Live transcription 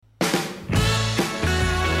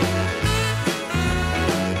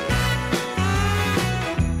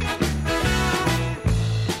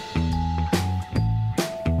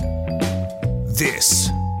This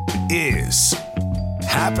is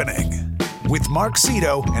Happening with Mark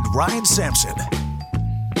Zito and Ryan Sampson.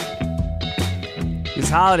 This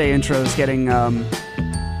holiday intro is getting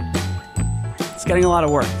it's getting a lot of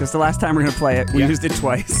work. This is the last time we're going to play it. We used it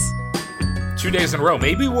twice. 2 days in a row.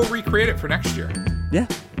 Maybe we'll recreate it for next year. Yeah.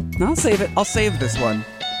 No, I'll save it. I'll save this one.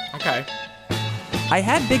 Okay. I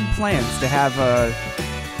had big plans to have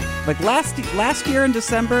like last year in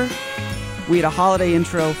December, we had a holiday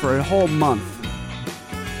intro for a whole month.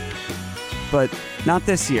 But not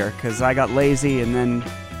this year, because I got lazy and then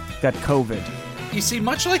got COVID. You see,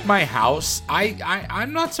 much like my house,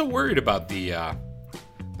 I'm not so worried about the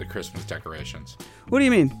Christmas decorations. What do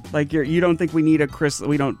you mean? Like you don't think we need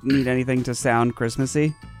we don't need anything to sound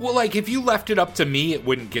Christmassy? Well, like if you left it up to me, it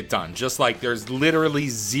wouldn't get done. Just like there's literally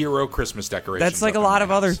zero Christmas decorations. That's like a lot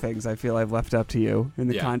of other things I feel I've left up to you in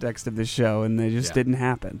the context of this show, and they just didn't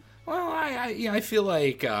happen. Well, I feel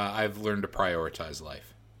like I've learned to prioritize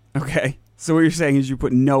life. Okay. So what you're saying is you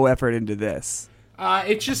put no effort into this.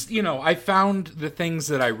 It's just, I found the things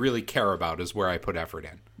that I really care about is where I put effort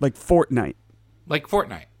in. Like Fortnite. Like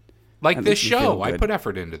this show. I put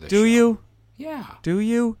effort into this show. Do you? Yeah. Do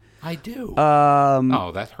you? I do.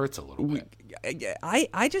 Oh, that hurts a little bit.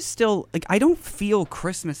 I just still, I don't feel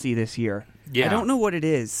Christmassy this year. Yeah. I don't know what it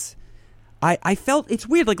is. I felt, it's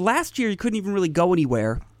weird, like last year you couldn't even really go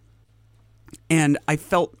anywhere, and I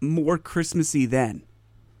felt more Christmassy then.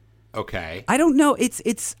 Okay. I don't know,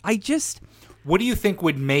 What do you think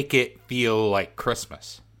would make it feel like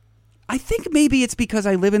Christmas? I think maybe it's because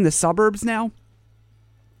I live in the suburbs now.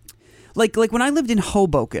 Like when I lived in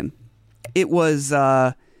Hoboken, it was,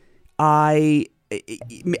 I was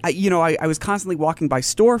constantly walking by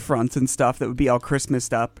storefronts and stuff that would be all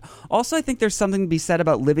Christmased up. Also, I think there's something to be said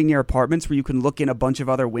about living near apartments where you can look in a bunch of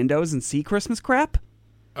other windows and see Christmas crap.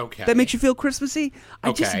 Okay. That makes you feel Christmassy?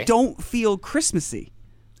 I just don't feel Christmassy.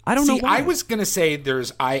 I don't know why. I was going to say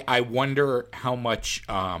I wonder how much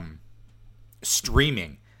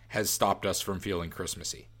streaming has stopped us from feeling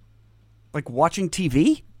Christmassy. Like watching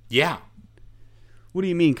TV? Yeah. What do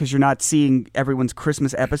you mean? Because you're not seeing everyone's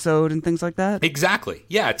Christmas episode and things like that? Exactly.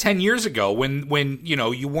 Yeah, 10 years ago when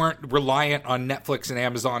you weren't reliant on Netflix and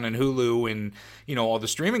Amazon and Hulu and, all the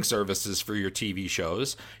streaming services for your TV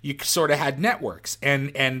shows, you sort of had networks.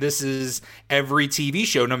 And this is every TV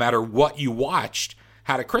show, no matter what you watched,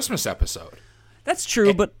 had a Christmas episode. That's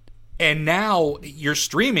true, but... And now you're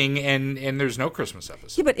streaming and there's no Christmas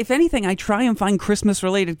episode. Yeah, but if anything, I try and find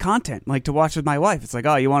Christmas-related content, like to watch with my wife. It's like,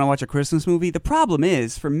 oh, you want to watch a Christmas movie? The problem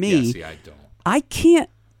is, for me, I don't. I can't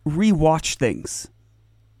rewatch things.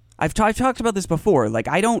 I've talked about this before. Like,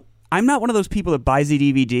 I'm not one of those people that buys a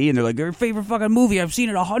DVD and they're like, your favorite fucking movie, I've seen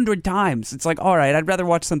it 100 times. It's like, all right, I'd rather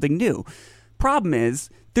watch something new. Problem is,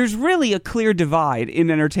 there's really a clear divide in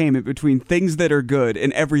entertainment between things that are good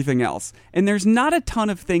and everything else. And there's not a ton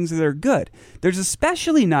of things that are good. There's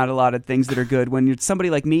especially not a lot of things that are good when you're somebody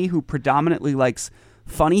like me who predominantly likes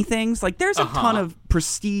funny things. Like there's a ton of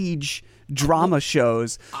prestige drama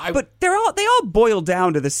shows, but they all boil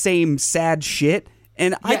down to the same sad shit.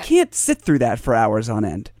 And I can't sit through that for hours on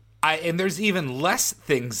end. And there's even less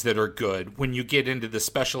things that are good when you get into the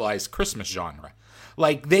specialized Christmas genre.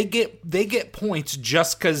 Like they get points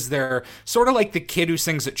just because they're sort of like the kid who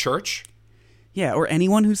sings at church. Yeah, or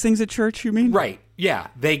anyone who sings at church, you mean? Right. Yeah,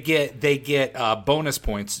 they get bonus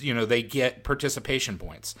points. They get participation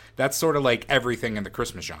points. That's sort of like everything in the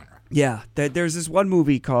Christmas genre. Yeah, there's this one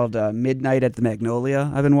movie called Midnight at the Magnolia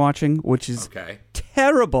I've been watching, which is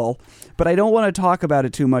terrible. But I don't want to talk about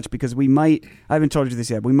it too much because I haven't told you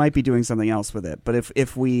this yet, we might be doing something else with it. But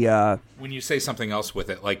if we... when you say something else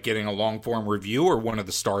with it, like getting a long-form review or one of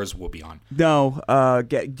the stars will be on? No,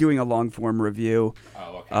 doing a long-form review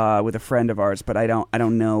with a friend of ours, but I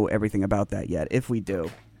don't know everything about that yet. If we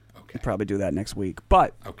do, we'll probably do that next week.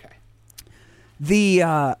 But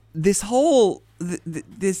this whole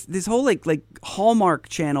like Hallmark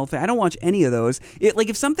Channel thing, I don't watch any of those.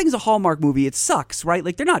 If something's a Hallmark movie, it sucks, right?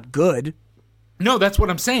 Like they're not good. No, that's what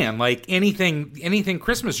I'm saying. Like anything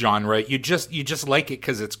Christmas genre, you just like it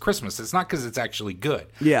because it's Christmas. It's not because it's actually good.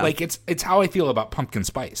 Yeah, like it's how I feel about pumpkin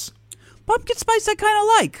spice. Pumpkin spice, I kind of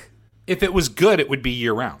like. If it was good, it would be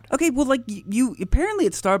year round. Okay, well, like you apparently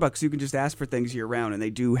at Starbucks, you can just ask for things year round, and they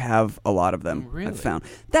do have a lot of them. Really? I've found.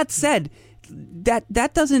 That said,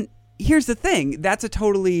 that doesn't. Here's the thing. That's a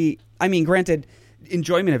totally. I mean, granted,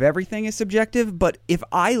 enjoyment of everything is subjective, but if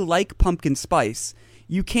I like pumpkin spice,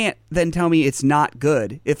 you can't then tell me it's not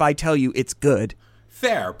good if I tell you it's good.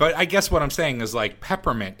 Fair, but I guess what I'm saying is like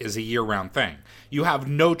peppermint is a year-round thing. You have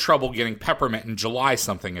no trouble getting peppermint in July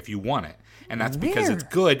something if you want it. and that's because it's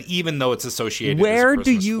good, even though it's associated. Where as a do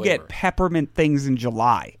Christmas you flavor. get peppermint things in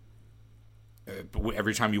July?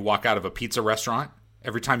 Every time you walk out of a pizza restaurant,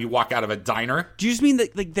 every time you walk out of a diner. Do you just mean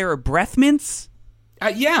that like there are breath mints?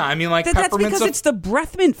 Yeah, I mean like That's peppermint's because it's the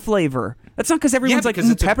breath mint flavor. That's not because everyone's because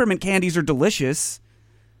like peppermint candies are delicious.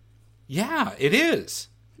 Yeah, it is.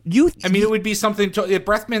 It would be something.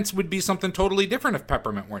 Breath mints would be something totally different if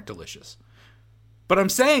peppermint weren't delicious. But I'm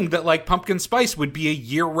saying that like pumpkin spice would be a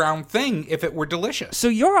year-round thing if it were delicious. So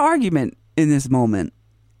your argument in this moment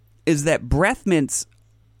is that breath mints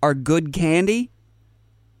are good candy?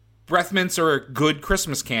 Breath mints are a good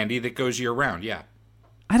Christmas candy that goes year-round, yeah.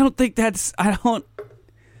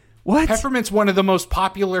 What? Peppermint's one of the most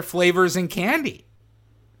popular flavors in candy.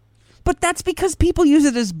 But that's because people use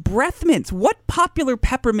it as breath mints. What popular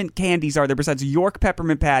peppermint candies are there besides York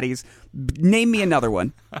peppermint patties? Name me another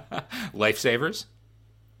one. Lifesavers?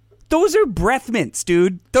 Those are breath mints,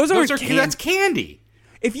 dude. That's candy.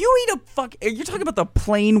 If you eat you're talking about the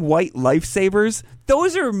plain white Lifesavers,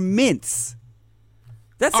 those are mints.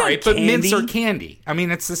 That's all not right, candy. but mints are candy. I mean,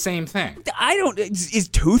 it's the same thing. Is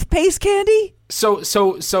toothpaste candy?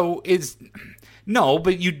 So is no,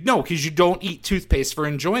 but because you don't eat toothpaste for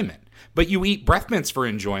enjoyment. But you eat breath mints for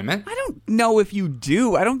enjoyment. I don't know if you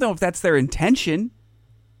do. I don't know if that's their intention.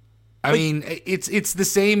 I mean, it's the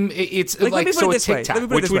same. It's like so a Tic Tac.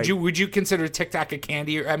 Which would you consider Tic Tac a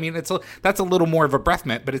candy? I mean, that's a little more of a breath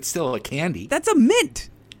mint, but it's still a candy. That's a mint.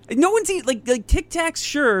 No one's eating like Tic Tacs.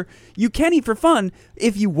 Sure, you can eat for fun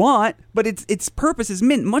if you want, but its purpose is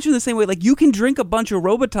mint. Much in the same way, like you can drink a bunch of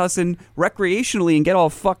Robitussin recreationally and get all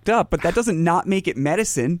fucked up, but that doesn't not make it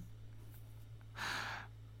medicine.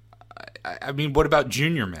 I mean, what about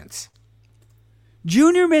Junior Mints?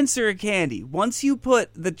 Junior Mints are a candy. Once you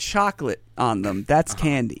put the chocolate on them, that's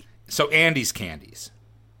candy. So Andy's candies.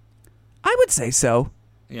 I would say so.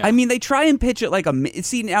 Yeah. I mean, they try and pitch it like a...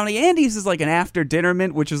 See, now the Andes is like an after-dinner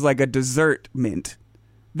mint, which is like a dessert mint.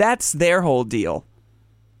 That's their whole deal.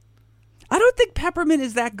 I don't think peppermint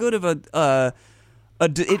is that good of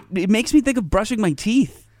it makes me think of brushing my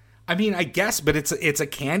teeth. I mean, I guess, but it's a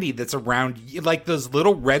candy that's around, like those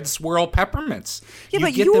little red swirl peppermints. Yeah,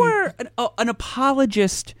 but you're an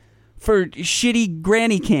apologist for shitty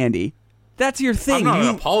granny candy. That's your thing. I'm not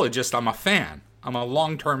an apologist. I'm a fan. I'm a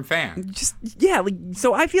long-term fan.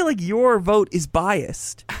 So I feel like your vote is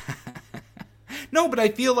biased. No, but I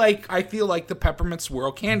feel like the peppermint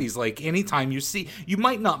swirl candies. Like anytime you see, you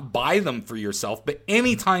might not buy them for yourself, but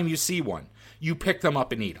anytime you see one, you pick them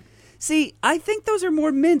up and eat them. See, I think those are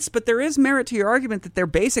more mints, but there is merit to your argument that they're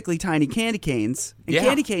basically tiny candy canes. And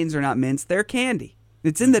candy canes are not mints, they're candy.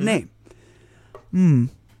 It's in the name. I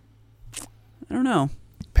don't know.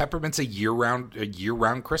 Peppermint's a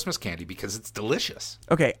year-round Christmas candy because it's delicious.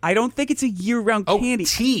 Okay, I don't think it's a year-round candy.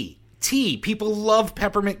 Tea. People love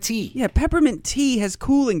peppermint tea. Yeah, peppermint tea has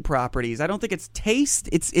cooling properties. I don't think it's taste.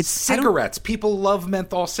 It's cigarettes. People love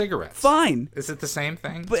menthol cigarettes. Fine. Is it the same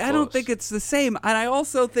thing? But I don't think it's the same. And I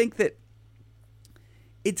also think that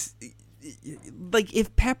it's like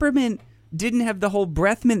if peppermint didn't have the whole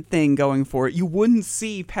breath mint thing going for it, you wouldn't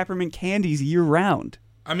see peppermint candies year-round.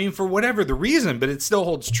 I mean, for whatever the reason, but it still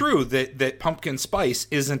holds true that pumpkin spice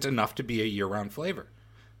isn't enough to be a year-round flavor.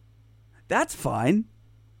 That's fine.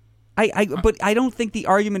 But I don't think the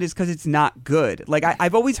argument is because it's not good. Like,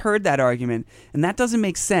 I've always heard that argument, and that doesn't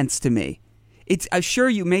make sense to me. It's sure,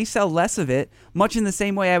 you may sell less of it, much in the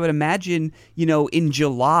same way I would imagine, in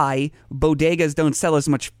July, bodegas don't sell as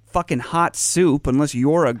much fucking hot soup unless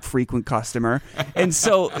you're a frequent customer. And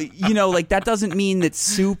so, that doesn't mean that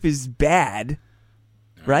soup is bad,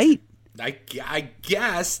 right? I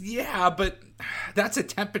guess, yeah, but that's a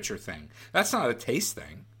temperature thing. That's not a taste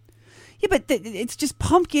thing. Yeah, but it's just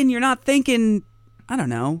pumpkin. You're not thinking, I don't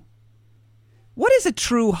know. What is a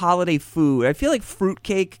true holiday food? I feel like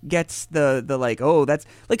fruitcake gets the like, oh, that's...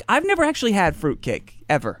 Like, I've never actually had fruitcake,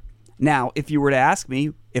 ever. Now, if you were to ask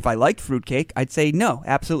me if I liked fruitcake, I'd say no,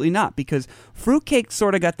 absolutely not. Because fruitcake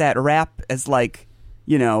sort of got that rap as like,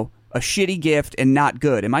 a shitty gift and not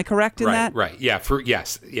good. Am I correct in that? Right, yeah,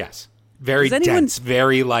 yes. Very dense,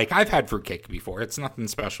 very like, I've had fruitcake before. It's nothing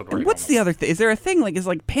special to write. What's the other thing? Is there a thing is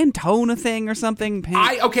like Pantone a thing or something?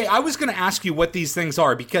 I was going to ask you what these things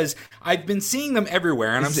are because I've been seeing them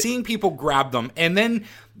everywhere and I'm seeing people grab them. And then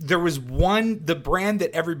there was the brand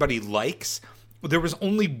that everybody likes, there was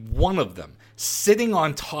only one of them sitting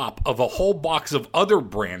on top of a whole box of other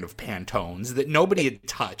brand of Pantones that nobody had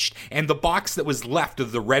touched. And the box that was left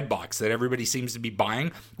of the red box that everybody seems to be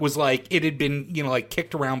buying was like, it had been, like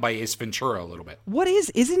kicked around by Ace Ventura a little bit.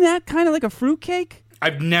 Isn't that kind of like a fruitcake?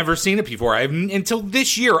 I've never seen it before. Until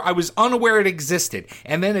this year, I was unaware it existed.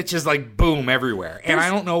 And then it's just like, boom, everywhere. And I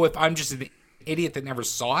don't know if I'm just an idiot that never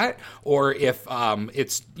saw it or if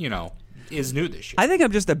it's, is new this year. I think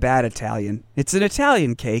I'm just a bad Italian. It's an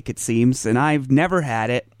Italian cake, it seems, and I've never had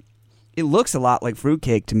it. It looks a lot like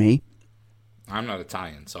fruitcake to me. I'm not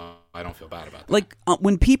Italian, so I don't feel bad about that. Like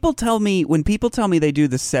when people tell me they do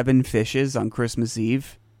the 7 fishes on Christmas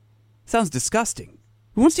Eve, it sounds disgusting.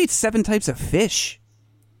 Who wants to eat 7 types of fish?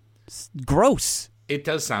 It's gross. It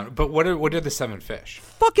does sound. But what are the 7 fish?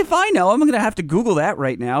 Fuck if I know. I'm gonna have to Google that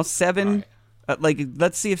right now. 7. Right.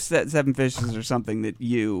 Let's see if 7 fishes are something that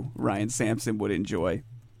you, Ryan Sampson, would enjoy.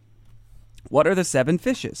 What are the 7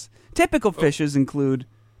 fishes? Typical fishes include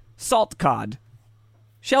salt cod,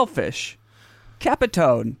 shellfish,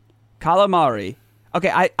 capitone, calamari.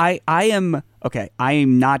 Okay, I am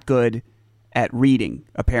not good at reading.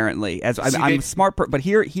 Apparently, I'm a smart, but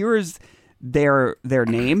here is their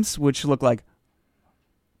names, which look like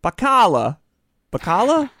bacala.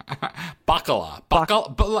 Bacala?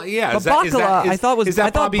 Bacala. Yeah, is that I thought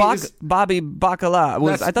Bobby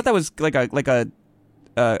Bacala. I thought that was like a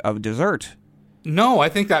dessert. No, I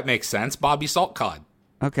think that makes sense. Bobby Salt Cod.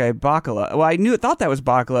 Okay, bacala. Well, I thought that was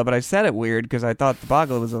bacala, but I said it weird because I thought the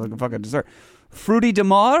bacala was like a fucking dessert. Fruity de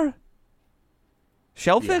mar?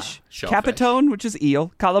 Shellfish? Yeah, shellfish. Capitone, which is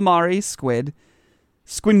eel. Calamari, squid.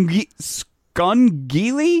 Scungili,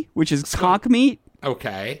 which is conch meat.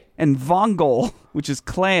 Okay. And vongole, which is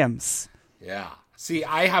clams. Yeah. See,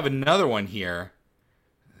 I have another one here.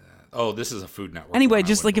 This is a Food Network. Anyway,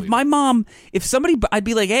 just like if my mom, I'd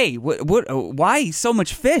be like, hey, why so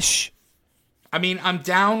much fish? I mean, I'm not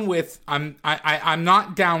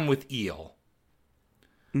down with eel.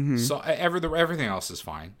 Mm-hmm. So everything else is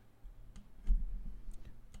fine.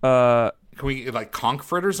 Can we like conch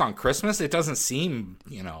fritters on Christmas? It doesn't seem,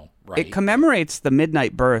 right. It commemorates the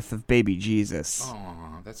midnight birth of baby Jesus.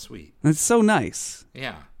 Oh, that's sweet. It's so nice.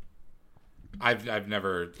 Yeah. I've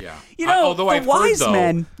never, yeah. The wise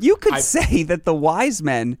men, you could say that the wise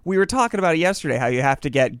men, we were talking about it yesterday, how you have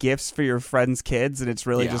to get gifts for your friends' kids, and it's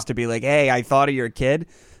really just to be like, hey, I thought of your kid.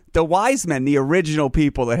 The wise men, the original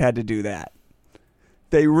people that had to do that.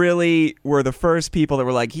 They really were the first people that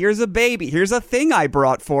were like, here's a baby, here's a thing I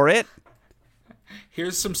brought for it.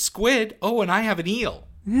 Here's some squid. Oh, and I have an eel.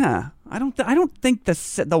 Yeah, I don't think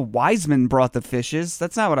the wise men brought the fishes.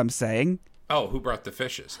 That's not what I'm saying. Oh, who brought the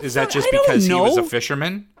fishes? Is that just because he was a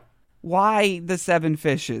fisherman? Why the 7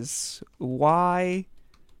 fishes? Why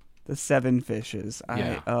the 7 fishes?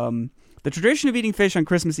 Yeah. The tradition of eating fish on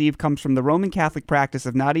Christmas Eve comes from the Roman Catholic practice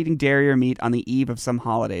of not eating dairy or meat on the eve of some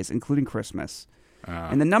holidays, including Christmas.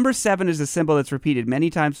 And the number 7 is a symbol that's repeated many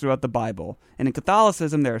times throughout the Bible. And in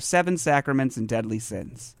Catholicism, there are 7 sacraments and deadly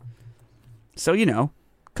sins. So,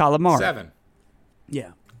 calamari. 7.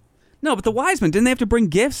 Yeah. No, but the wise men, didn't they have to bring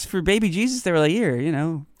gifts for baby Jesus? They were like, here,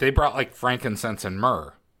 They brought like frankincense and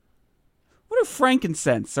myrrh. What are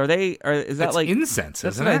frankincense? Is that it's like incense,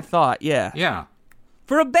 that's isn't what it? I thought, yeah. Yeah.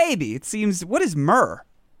 For a baby, it seems, what is myrrh?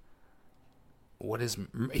 What is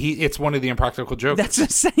it's one of the Impractical Jokers. That's what I'm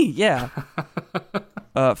saying, yeah.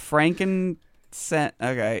 Frankincense,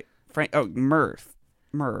 okay. Myrrh.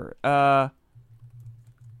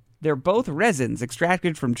 They're both resins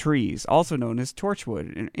extracted from trees, also known as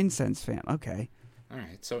torchwood and incense fan. Okay. All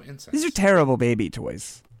right, so incense. These are terrible baby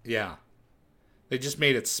toys. Yeah. They just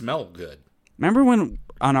made it smell good. Remember when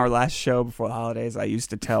on our last show before the holidays, I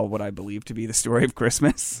used to tell what I believe to be the story of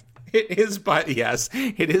Christmas? It is, by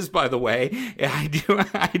the way.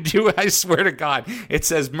 I swear to God. It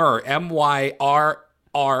says myrrh, MYRRH.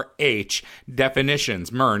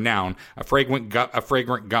 Definitions: myrrh, noun, a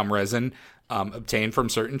fragrant gum resin obtained from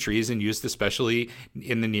certain trees and used especially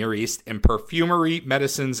in the Near East in perfumery,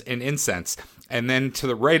 medicines, and incense. And then to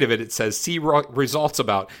the right of it, it says, see results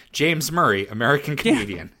about James Murray, American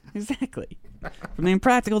comedian. Yeah, exactly. From the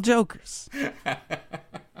Impractical Jokers. We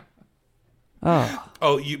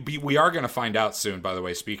are going to find out soon, by the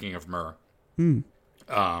way, speaking of myrrh. The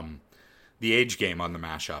age game on the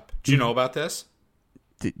mashup. Do you know about this?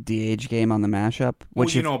 The age game on the mashup?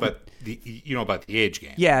 You know about the age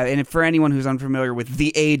game. Yeah, and for anyone who's unfamiliar with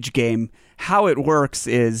the age game, how it works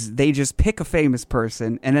is they just pick a famous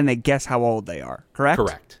person and then they guess how old they are, correct?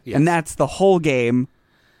 Correct, yes. And that's the whole game.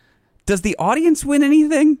 Does the audience win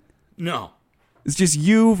anything? No. It's just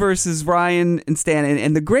you versus Ryan and Stan.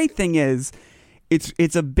 And the great thing is,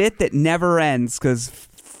 it's a bit that never ends because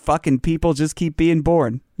fucking people just keep being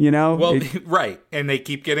born, Well, right. And they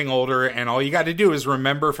keep getting older, and all you got to do is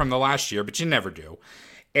remember from the last year, but you never do.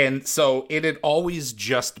 And so it had always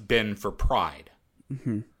just been for pride.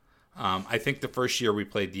 Mm-hmm. I think the first year we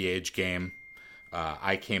played the age game,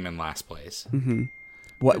 I came in last place. Mm-hmm.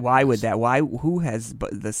 Why would that? Why? Who has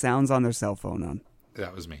the sounds on their cell phone on?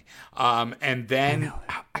 That was me. And then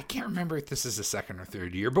I can't remember if this is the second or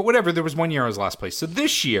third year, but whatever. There was one year I was last place. So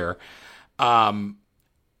this year, there's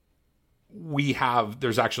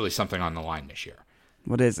actually something on the line this year.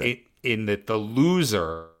 What is it? In that the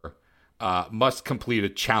loser must complete a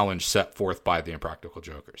challenge set forth by the Impractical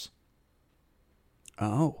Jokers.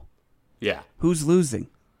 Oh. Yeah. Who's losing?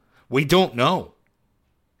 We don't know.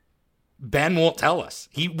 Ben won't tell us.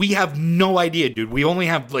 We have no idea, dude. We only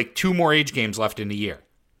have like 2 more age games left in the year.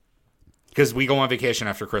 Because we go on vacation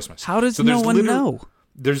after Christmas. How does no one know?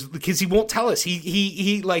 Because he won't tell us.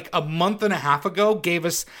 He like a month and a half ago gave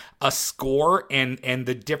us a score, and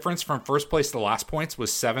the difference from first place to last points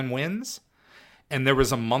was 7 wins. And there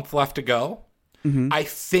was a month left to go. Mm-hmm. I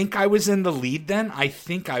think I was in the lead then. I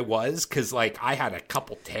think I was, because like I had a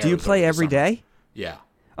couple tears. Do you play every day? Yeah.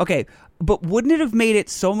 Okay, but wouldn't it have made it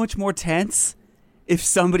so much more tense if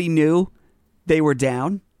somebody knew they were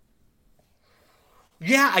down?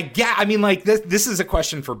 Yeah, I mean, like this is a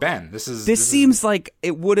question for Ben. This seems like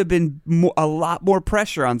it would have been a lot more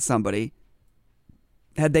pressure on somebody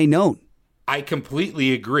had they known. I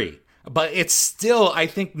completely agree, but it's still, I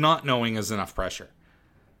think, not knowing is enough pressure.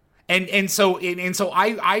 And so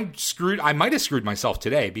I might have screwed myself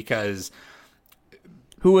today because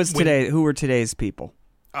who were today's people?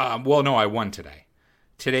 Well, no, I won today.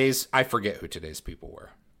 I forget who today's people were,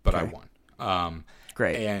 but okay. I won.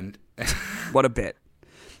 Great. And what a bit.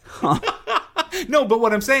 Huh. No, but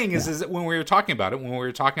what I'm saying is that when we were talking about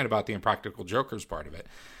the Impractical Jokers part of it,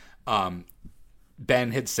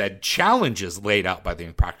 Ben had said challenges laid out by the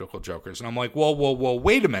Impractical Jokers. And I'm like, whoa,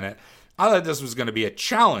 wait a minute. I thought this was going to be a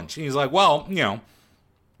challenge. And he's like, well, it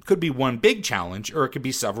could be one big challenge or it could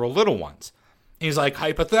be several little ones. And he's like,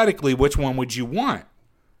 hypothetically, which one would you want?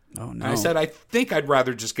 Oh, no. And I said, I think I'd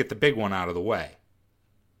rather just get the big one out of the way.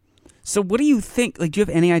 So what do you think? Like, do you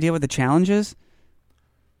have any idea what the challenge is?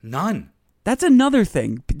 None. That's another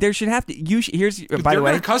thing. There should have to. Here's by the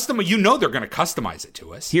way, they're going to customize it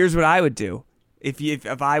to us. Here's what I would do.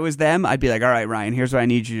 If I was them, I'd be like, all right, Ryan, here's what I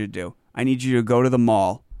need you to do. I need you to go to the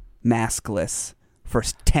mall, maskless, for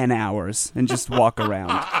 10 hours and just walk around.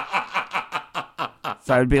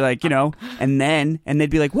 So I would be like, and they'd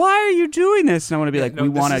be like, why are you doing this? And I want to be like, we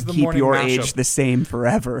want to keep your age the same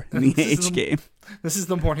forever in the age game. This is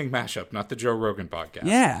the morning mashup, not the Joe Rogan podcast.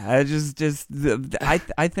 Yeah,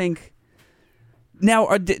 I think.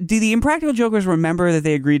 Now, do the Impractical Jokers remember that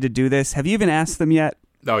they agreed to do this? Have you even asked them yet?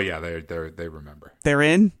 Oh yeah, they remember. They're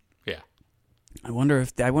in? Yeah. I wonder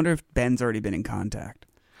if Ben's already been in contact.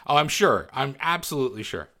 Oh, I'm sure. I'm absolutely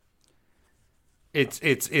sure.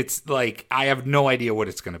 It's like I have no idea what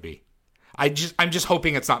it's going to be. I'm just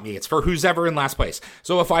hoping it's not me. It's for who's ever in last place.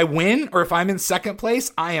 So if I win or if I'm in second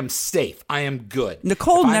place, I am safe. I am good.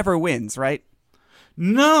 Nicole never wins, right?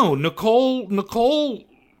 No, Nicole.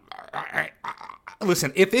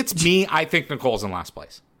 Listen, if it's me, I think Nicole's in last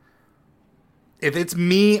place. If it's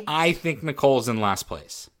me, I think Nicole's in last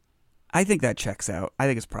place. I think that checks out. I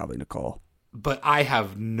think it's probably Nicole. But I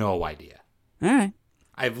have no idea. All right.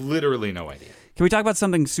 I have literally no idea. Can we talk about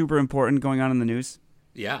something super important going on in the news?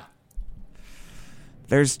 Yeah.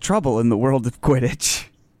 There's trouble in the world of Quidditch.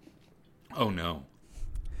 Oh, no.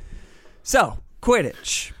 So,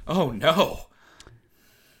 Quidditch. Oh, no.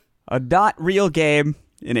 A not real game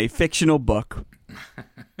in a fictional book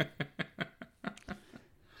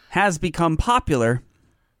has become popular,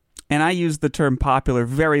 and I use the term popular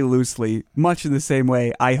very loosely, much in the same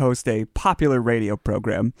way I host a popular radio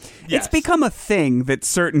program. Yes. It's become a thing that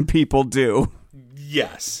certain people do.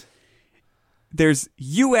 Yes. There's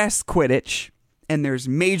U.S. Quidditch, and there's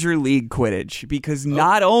Major League Quidditch, because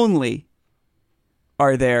not only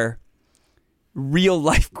are there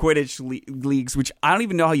real-life Quidditch leagues, which I don't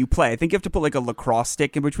even know how you play. I think you have to put like a lacrosse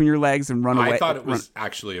stick in between your legs and run away. I thought it was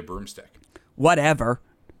actually a broomstick. Whatever.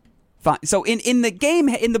 Fine. So in the game,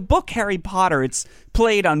 in the book Harry Potter, it's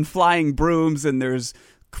played on flying brooms, and there's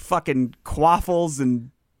fucking quaffles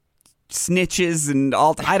and snitches and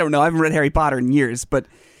all. I don't know. I haven't read Harry Potter in years, but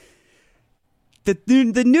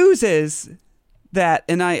the news is that,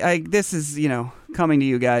 and I this is coming to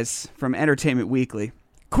you guys from Entertainment Weekly.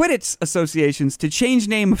 Quidditch associations to change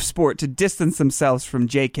name of sport to distance themselves from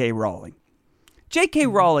J.K. Rowling. J.K.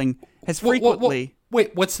 Rowling has frequently.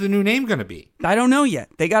 Wait, what's the new name going to be? I don't know yet.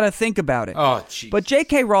 They got to think about it. Oh, jeez. But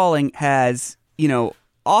J.K. Rowling has,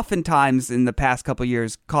 oftentimes in the past couple of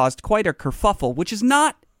years caused quite a kerfuffle, which is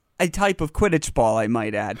not a type of Quidditch ball, I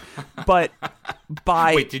might add. But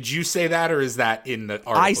Wait, did you say that, or is that in the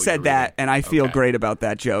article? I said that, and I feel great about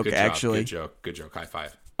that joke, Good actually. Job. Good joke. High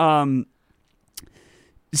five.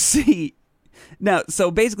 See, now,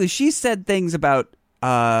 so basically she said things about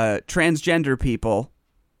transgender people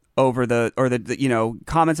over the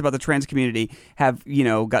comments about the trans community have,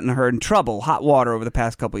 gotten her in trouble, hot water over the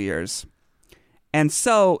past couple years. And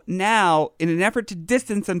so now, in an effort to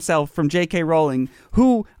distance himself from J.K. Rowling,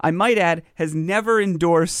 who, I might add, has never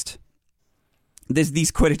endorsed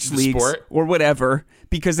these Quidditch leagues sport? Or whatever,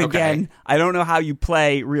 because again, I don't know how you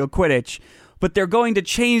play real Quidditch, but they're going to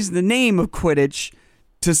change the name of Quidditch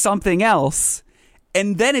to something else.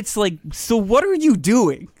 And then it's like, so what are you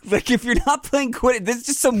doing? Like, if you're not playing Quidditch, this is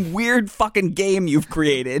just some weird fucking game you've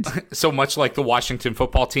created. So much like the Washington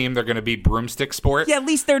football team, they're going to be broomstick sport. Yeah, at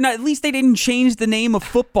least they're not. At least they didn't change the name of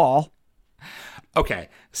football. Okay,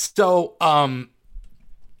 so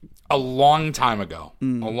a long time ago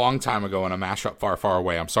in a mashup far, far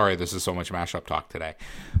away. I'm sorry, this is so much mashup talk today,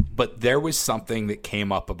 but there was something that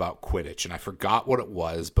came up about Quidditch, and I forgot what it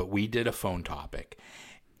was. But we did a phone topic,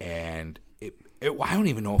 and I don't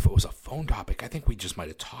even know if it was a phone topic. I think we just might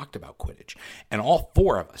have talked about Quidditch. And all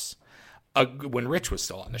four of us, when Rich was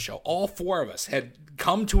still on the show, all four of us had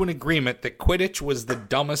come to an agreement that Quidditch was the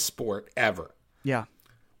dumbest sport ever. Yeah.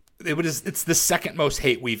 It's the second most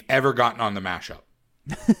hate we've ever gotten on the mashup.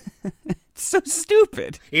 It's so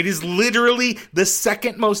stupid. It is literally the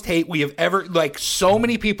second most hate we have ever, like, so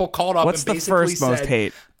many people called up What's and basically the first most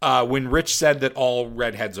hate? When Rich said that all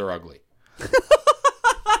redheads are ugly.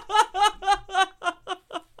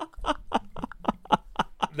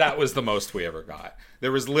 That was the most we ever got.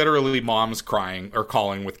 There was literally moms crying or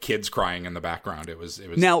calling with kids crying in the background. Was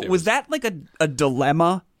that like a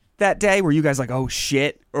dilemma that day? Were you guys like, oh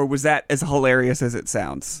shit? Or was that as hilarious as it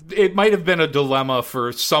sounds? It might have been a dilemma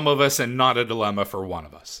for some of us and not a dilemma for one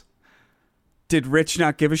of us. Did Rich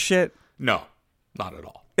not give a shit? No, not at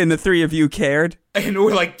all. And the three of you cared? And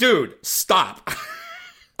we're like, dude, stop.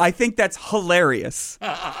 I think that's hilarious.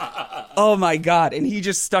 Oh my God. And he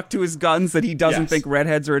just stuck to his guns that he doesn't think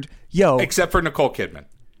redheads are... Yo. Except for Nicole Kidman.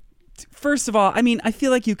 First of all, I mean, I feel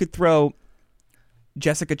like you could throw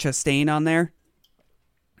Jessica Chastain on there.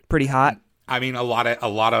 Pretty hot. I mean, a lot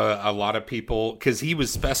of people, because he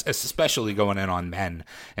was especially going in on men.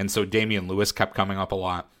 And so Damian Lewis kept coming up a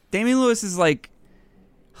lot. Damian Lewis is like...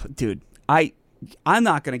 Dude, I'm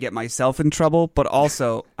not going to get myself in trouble, but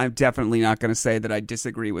also I'm definitely not going to say that I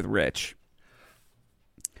disagree with Rich.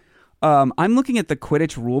 I'm looking at the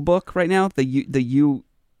Quidditch rulebook right now, the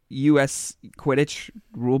U.S. Quidditch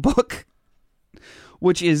rulebook,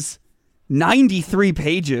 which is 93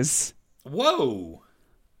 pages. Whoa.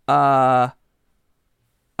 I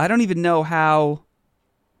don't even know how.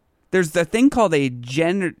 There's the thing called a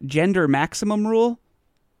gender maximum rule.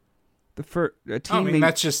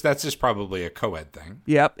 That's just probably a co-ed thing.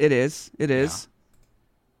 Yep, it is. It is.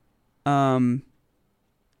 Yeah.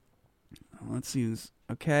 Let's see.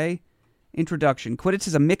 Okay. Introduction. Quidditch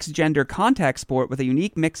is a mixed-gender contact sport with a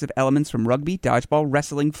unique mix of elements from rugby, dodgeball,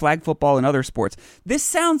 wrestling, flag football, and other sports. This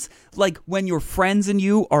sounds like when your friends and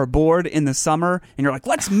you are bored in the summer, and you're like,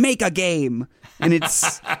 let's make a game. And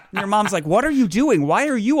your mom's like, what are you doing? Why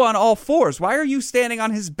are you on all fours? Why are you standing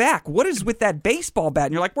on his back? What is with that baseball bat?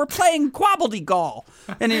 And you're like, we're playing Quabbledygall.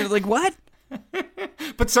 And you're like, what?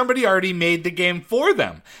 But somebody already made the game for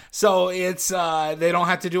them. So it's they don't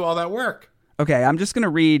have to do all that work. Okay, I'm just going to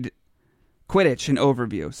read Quidditch, an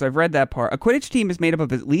overview. So I've read that part. A Quidditch team is made up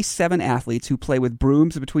of at least 7 athletes who play with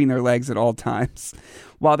brooms between their legs at all times.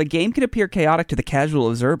 While the game can appear chaotic to the casual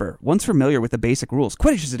observer, once familiar with the basic rules,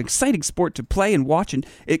 Quidditch is an exciting sport to play and watch, and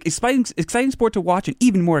exciting sport to watch, and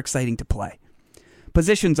even more exciting to play.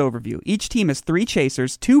 Positions overview. Each team has 3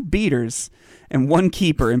 chasers, 2 beaters, and 1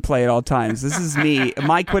 keeper in play at all times. This is me.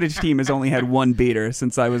 My Quidditch team has only had 1 beater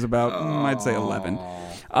since I was about, I'd say 11.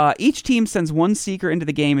 Each team sends 1 seeker into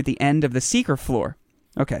the game at the end of the seeker floor.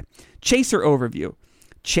 Okay. Chaser overview.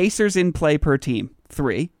 Chasers in play per team,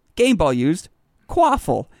 3. Game ball used,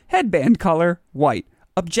 quaffle. Headband color, white.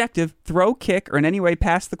 Objective, throw, kick, or in any way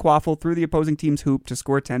pass the quaffle through the opposing team's hoop to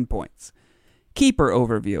score 10 points. Keeper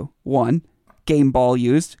overview. 1. Game ball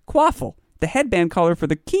used, quaffle. The headband color for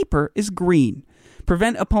the keeper is green.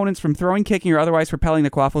 Prevent opponents from throwing, kicking, or otherwise propelling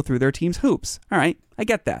the quaffle through their team's hoops. All right, I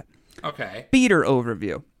get that. Okay. Beater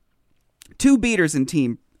overview. 2 beaters in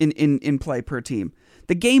play per team.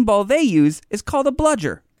 The game ball they use is called a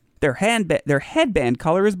bludger. Their headband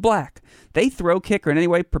color is black. They throw, kick, or in any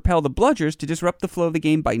way propel the bludgers to disrupt the flow of the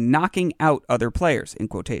game by knocking out other players, in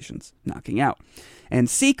quotations, knocking out. And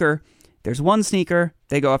seeker, there's 1 sneaker.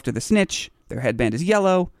 They go after the snitch. Their headband is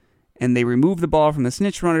yellow, and they remove the ball from the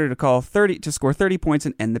snitch runner to score 30 points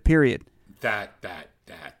and end the period. That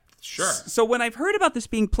Sure. So when I've heard about this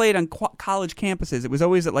being played on college campuses, it was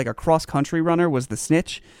always at like a cross-country runner was the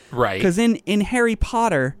snitch. Right. Because in Harry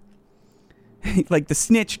Potter, like the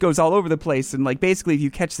snitch goes all over the place, and like basically if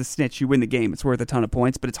you catch the snitch, you win the game. It's worth a ton of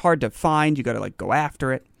points, but it's hard to find. You got to like go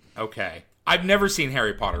after it. Okay. I've never seen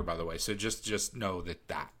Harry Potter, by the way, so just know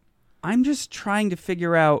that. I'm just trying to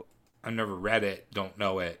figure out. I've never read it. Don't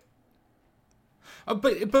know it.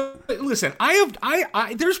 But listen,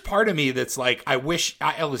 I there's part of me that's like I wish.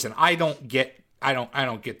 Listen, I don't get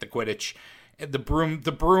the Quidditch,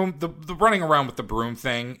 the running around with the broom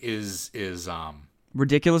thing is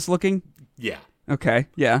Ridiculous looking. Yeah. Okay.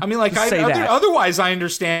 Yeah. I mean, like that. Otherwise, I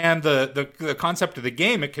understand the concept of the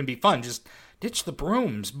game. It can be fun. Just ditch the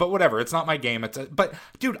brooms. But whatever. It's not my game. But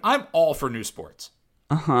dude, I'm all for new sports.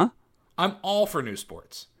 I'm all for new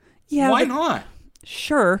sports. Yeah. Why not?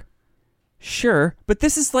 Sure. But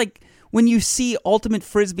this is like when you see Ultimate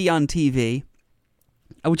Frisbee on TV,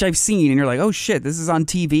 which I've seen, and you're like, oh shit, this is on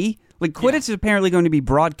TV? Like Quidditch is apparently going to be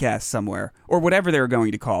broadcast somewhere, or whatever they're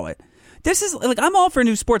going to call it. This is like, I'm all for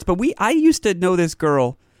new sports, but I used to know this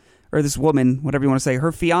girl, or this woman, whatever you want to say,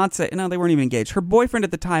 her fiance, no, they weren't even engaged. Her boyfriend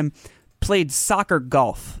at the time played soccer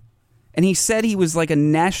golf. And he said he was like a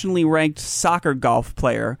nationally ranked soccer golf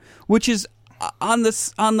player, which is on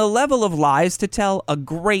the level of lies to tell a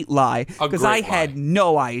great lie, because I had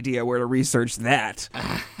no idea where to research that.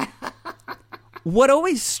 What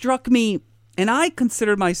always struck me, and I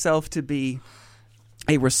consider myself to be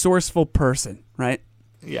a resourceful person, right?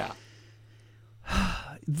 Yeah.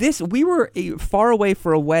 We were far away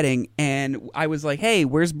for a wedding, and I was like, hey,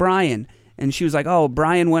 where's Brian? And she was like, oh,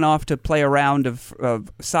 Brian went off to play a round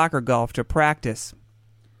of soccer golf to practice.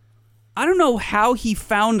 I don't know how he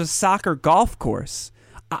found a soccer golf course.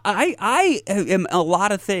 I am a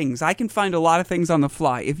lot of things. I can find a lot of things on the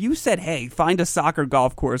fly. If you said, hey, find a soccer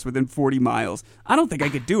golf course within 40 miles, I don't think I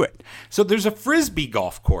could do it. So there's a Frisbee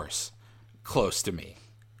golf course close to me.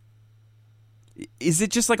 Is it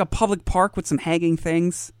just like a public park with some hanging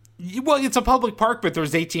things? Well, it's a public park, but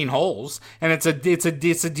there's 18 holes, and it's a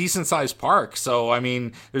decent sized park. So I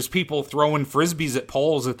mean, there's people throwing frisbees at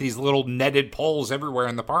poles, at these little netted poles everywhere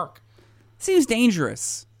in the park. Seems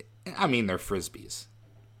dangerous. I mean, they're frisbees.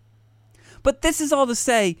 But this is all to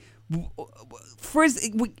say,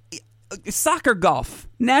 soccer golf,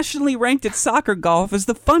 nationally ranked at soccer golf, is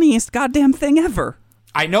the funniest goddamn thing ever.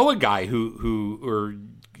 I know a guy who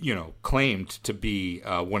claimed to be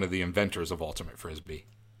one of the inventors of Ultimate Frisbee.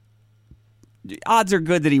 Odds are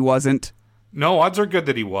good that he wasn't. No, odds are good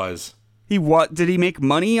that he was. Did he make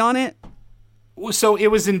money on it? So it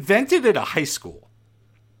was invented at a high school.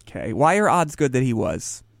 Okay, why are odds good that he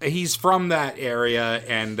was? He's from that area,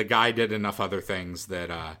 and the guy did enough other things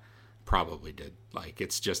that probably did. Like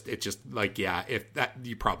it's just like, yeah, if that,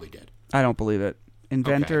 you probably did. I don't believe it.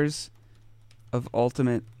 Inventors of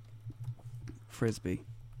Ultimate Frisbee.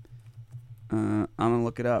 I'm gonna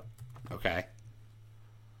look it up. Okay.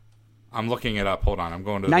 I'm looking it up. Hold on. I'm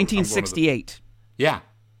going to 1968. Yeah.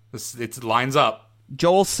 It lines up.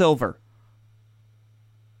 Joel Silver.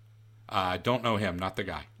 Don't know him. Not the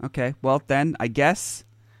guy. Okay. Well, then, I guess.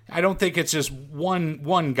 I don't think it's just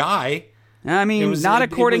one guy. I mean,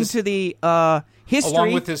 according to the history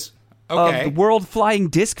along with this, of the World Flying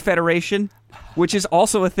Disc Federation, which is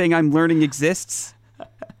also a thing I'm learning exists.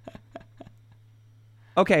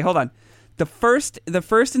 Okay, hold on. The first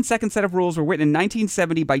and second set of rules were written in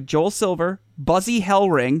 1970 by Joel Silver, Buzzy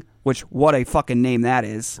Hellring, which, what a fucking name that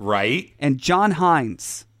is. Right. And John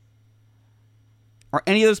Hines. Are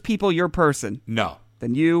any of those people your person? No.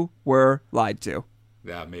 Then you were lied to.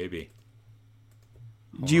 Yeah, maybe.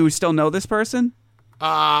 Do you still know this person?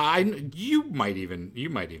 You might even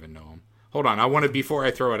know him. Hold on, I want to, before I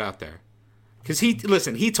throw it out there, because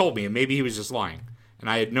he told me, and maybe he was just lying, and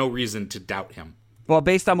I had no reason to doubt him. Well,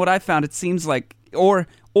 based on what I found, it seems like, or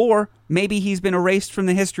maybe he's been erased from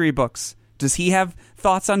the history books. Does he have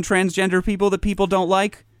thoughts on transgender people that people don't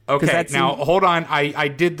like? Okay, now hold on. I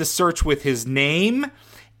did the search with his name,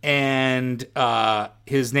 and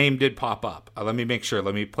his name did pop up. Let me make sure.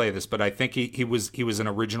 Let me play this. But I think he was an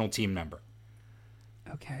original team member.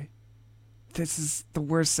 Okay, this is the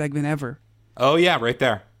worst segment ever. Oh yeah, right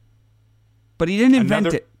there. But he didn't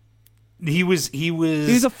invent it. He was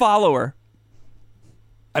a follower.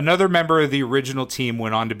 Another member of the original team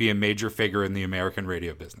went on to be a major figure in the American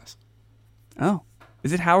radio business. Oh,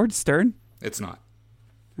 is it Howard Stern? It's not.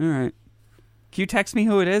 All right. Can you text me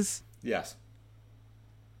who it is? Yes.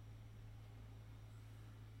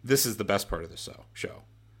 This is the best part of the show.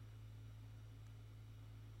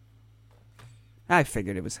 I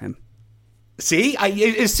figured it was him. See,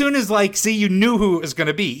 as soon as you knew who it was going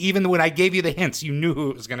to be. Even when I gave you the hints, you knew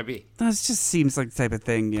who it was going to be. That just seems like the type of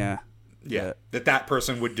thing, yeah. Yeah, that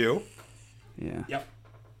person would do. Yeah. Yep.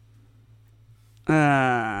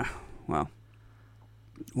 Well,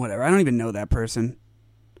 whatever. I don't even know that person.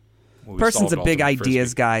 Well, we Person's a solved big Ultimate ideas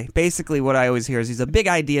Frisbee. guy. Basically, what I always hear is he's a big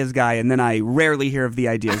ideas guy, and then I rarely hear of the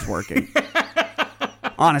ideas working.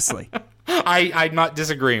 Honestly. I'm not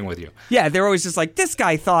disagreeing with you. Yeah, they're always just like, this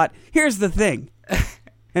guy thought, here's the thing. And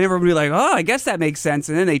everybody will be like, oh, I guess that makes sense.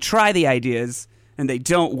 And then they try the ideas, and they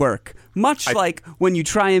don't work. Much like when you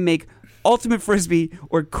try and make Ultimate Frisbee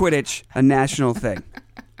or Quidditch a national thing.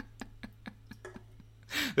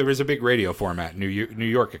 There was a big radio format in New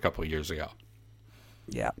York a couple of years ago.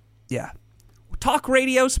 Yeah. Talk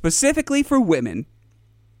radio specifically for women.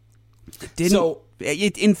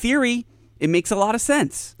 In theory, it makes a lot of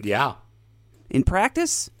sense. Yeah. In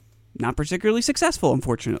practice, not particularly successful,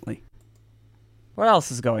 unfortunately. What else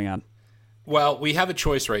is going on? Well, we have a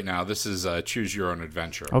choice right now. This is Choose Your Own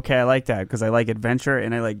Adventure. Okay, I like that because I like adventure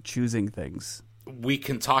and I like choosing things. We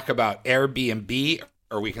can talk about Airbnb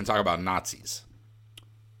or we can talk about Nazis.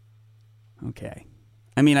 Okay.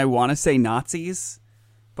 I mean, I want to say Nazis,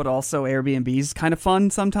 but also Airbnb is kind of fun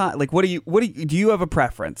sometimes. Like, do you have a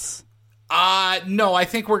preference? No, I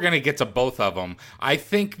think we're going to get to both of them. I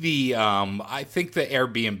think the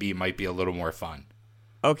Airbnb might be a little more fun.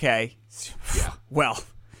 Okay. Yeah. Well,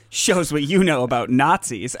 shows what you know about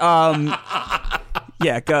Nazis. Yeah,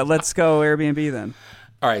 let's go Airbnb then.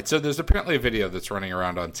 All right, so there's apparently a video that's running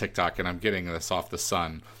around on TikTok, and I'm getting this off the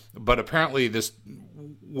Sun. But apparently this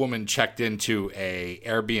woman checked into a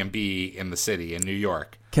Airbnb in the city in New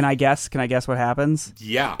York. Can I guess? What happens?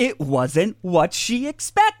 Yeah. It wasn't what she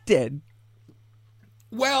expected.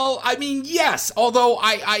 Well, I mean, yes, although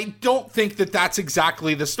I don't think that's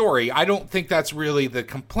exactly the story. I don't think that's really the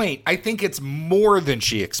complaint. I think it's more than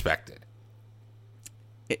she expected.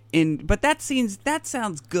 But that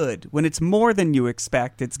sounds good. When it's more than you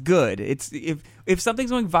expect, it's good. It's if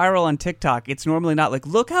something's going viral on TikTok, it's normally not like,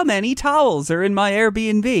 look how many towels are in my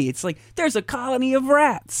Airbnb. It's like, there's a colony of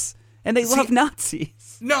rats, and they love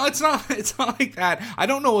Nazis. No, it's not. It's not like that. I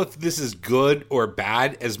don't know if this is good or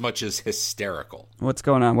bad as much as hysterical. What's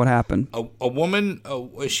going on? What happened? A woman,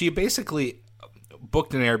 she basically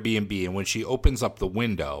booked an Airbnb, and when she opens up the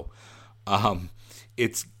window,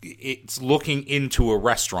 it's looking into a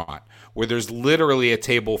restaurant where there's literally a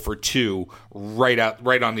table for two right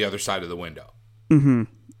on the other side of the window. Mm-hmm.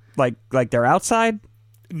 Like they're outside?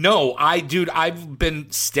 No, I've been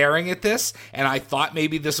staring at this, and I thought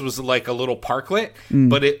maybe this was like a little parklet,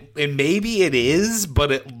 but maybe it is,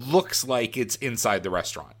 but it looks like it's inside the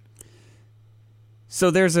restaurant.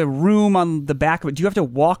 So there's a room on the back of it. Do you have to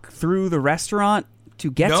walk through the restaurant to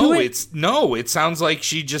get to it? It sounds like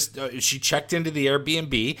she just she checked into the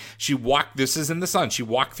Airbnb. This is in the sun. She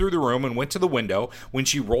walked through the room and went to the window. When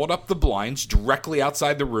she rolled up the blinds, directly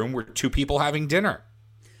outside the room were two people having dinner.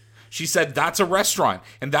 She said, that's a restaurant,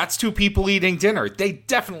 and that's two people eating dinner. They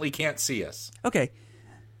definitely can't see us. Okay.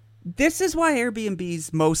 This is why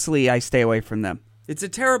Airbnbs, mostly, I stay away from them. It's a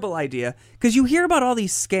terrible idea, because you hear about all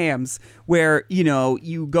these scams where,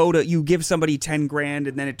 you give somebody 10 grand,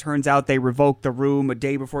 and then it turns out they revoke the room a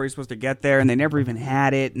day before you're supposed to get there, and they never even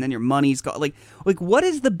had it, and then your money's gone. Like what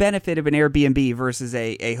is the benefit of an Airbnb versus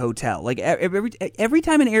a hotel? Like, every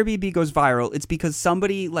time an Airbnb goes viral, it's because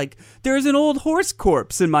somebody, there's an old horse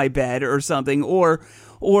corpse in my bed or something, or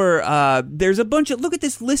there's a bunch of, look at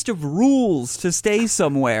this list of rules to stay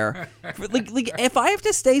somewhere. If I have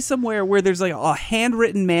to stay somewhere where there's a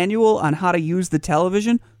handwritten manual on how to use the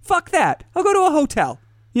television, fuck that. I'll go to a hotel.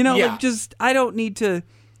 I don't want to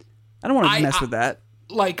mess with that.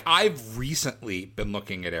 I've recently been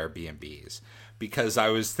looking at Airbnbs because I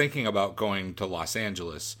was thinking about going to Los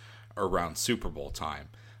Angeles around Super Bowl time.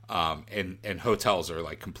 And hotels are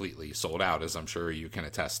completely sold out, as I'm sure you can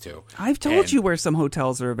attest to. I've told you where some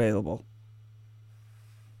hotels are available.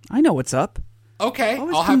 I know what's up. Okay,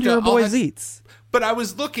 I'll come to your boys' eats. But I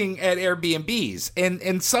was looking at Airbnbs,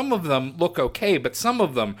 and some of them look okay, but some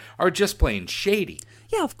of them are just plain shady.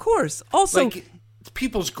 Yeah, of course. Also,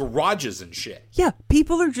 people's garages and shit. Yeah,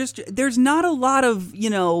 people are there's not a lot of,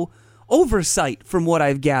 oversight from what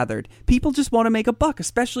I've gathered. People just want to make a buck,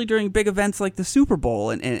 especially during big events like the Super Bowl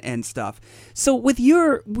and stuff. So with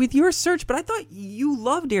your search, but I thought you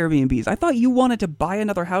loved Airbnbs. I thought you wanted to buy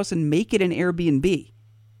another house and make it an Airbnb.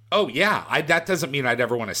 Oh yeah, that doesn't mean I'd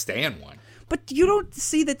ever want to stay in one. But you don't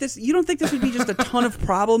think this would be just a ton of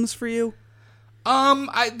problems for you?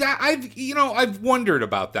 I've wondered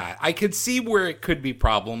about that. I could see where it could be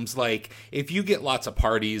problems. Like if you get lots of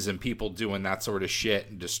parties and people doing that sort of shit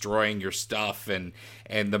and destroying your stuff, and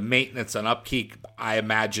the maintenance and upkeep, I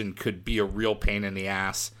imagine, could be a real pain in the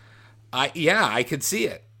ass. I could see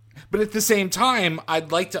it. But at the same time,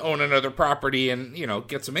 I'd like to own another property and,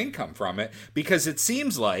 get some income from it, because it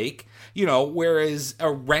seems like, whereas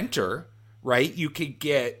a renter, right, you could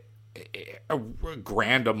get a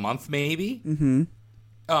grand a month maybe. Mm-hmm.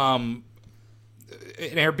 An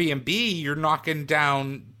Airbnb, you're knocking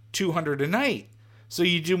down $200 a night. So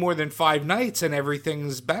you do more than 5 nights and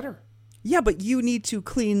everything's better. Yeah, but you need to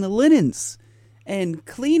clean the linens and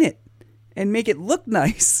clean it and make it look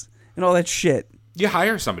nice and all that shit. You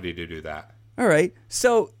hire somebody to do that. All right.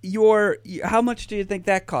 So how much do you think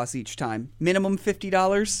that costs each time? Minimum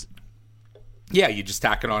 $50? Yeah, you just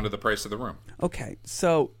tack it onto the price of the room. Okay,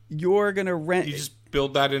 so you're going to rent... You just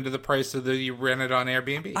build that into the price of you rent it on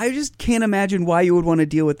Airbnb. I just can't imagine why you would want to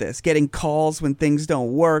deal with this. Getting calls when things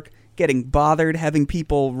don't work, getting bothered, having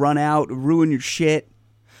people run out, ruin your shit.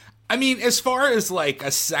 I mean, as far as like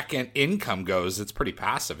a second income goes, it's pretty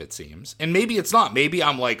passive, it seems. And maybe it's not. Maybe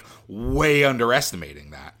I'm like way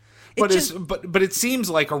underestimating that. But it seems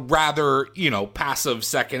like a rather, passive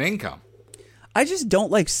second income. I just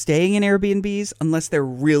don't like staying in Airbnbs unless they're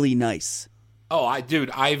really nice. Oh,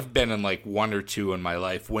 I've been in like 1 or 2 in my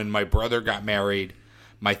life. When my brother got married,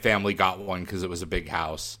 my family got one because it was a big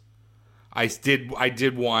house. I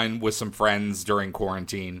did one with some friends during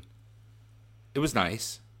quarantine. It was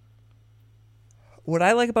nice. What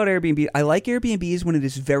I like about Airbnb, I like Airbnbs when it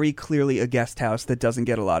is very clearly a guest house that doesn't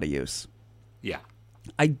get a lot of use. Yeah.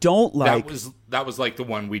 I don't like... That was like the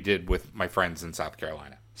one we did with my friends in South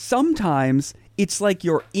Carolina. Sometimes it's like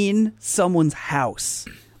you're in someone's house.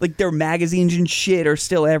 Like their magazines and shit are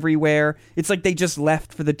still everywhere. It's like they just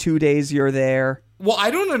left for the 2 days you're there. Well, I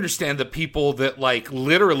don't understand the people that like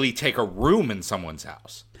literally take a room in someone's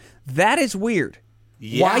house. That is weird.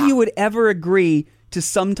 Yeah. Why you would ever agree to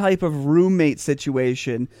some type of roommate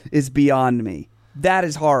situation is beyond me. That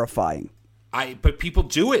is horrifying. But people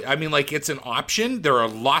do it. I mean, like, it's an option. There are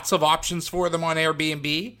lots of options for them on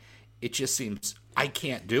Airbnb. It just seems I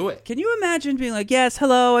can't do it. Can you imagine being like, yes,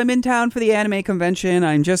 hello, I'm in town for the anime convention.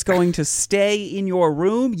 I'm just going to stay in your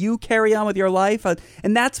room. You carry on with your life.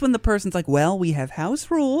 And that's when the person's like, well, we have house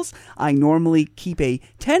rules. I normally keep a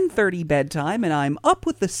 10:30 bedtime, and I'm up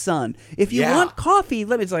with the sun. If you want coffee,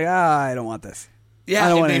 it's like, I don't want this.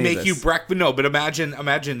 Yeah, and they make you breakfast. No, but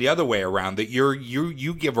imagine the other way around, that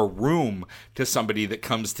you give a room to somebody that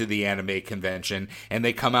comes to the anime convention, and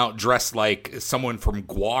they come out dressed like someone from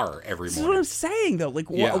Gwar every morning. That's what I'm saying, though. Like,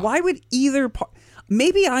 why would either part...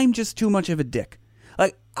 Maybe I'm just too much of a dick.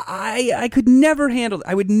 Like, I could never handle...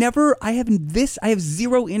 I would never... I have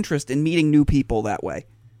zero interest in meeting new people that way.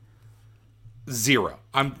 Zero.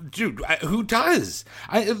 Who does?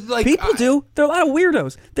 People do. There are a lot of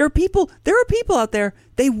weirdos. There are people out there.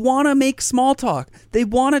 They want to make small talk. They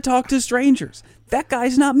want to talk to strangers. That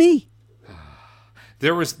guy's not me.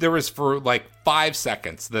 There was for like 5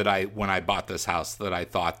 seconds that when I bought this house, that I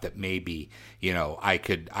thought that maybe, I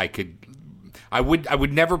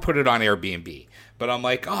would never put it on Airbnb. But I'm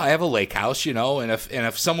like, I have a lake house, and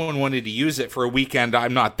if someone wanted to use it for a weekend,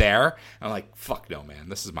 I'm not there. I'm like, fuck no, man.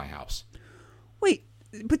 This is my house. Wait,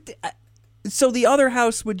 but so the other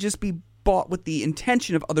house would just be bought with the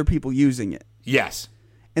intention of other people using it. Yes.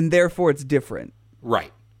 And therefore it's different.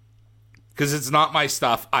 Right. Because it's not my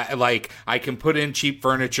stuff. I can put in cheap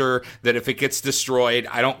furniture that if it gets destroyed,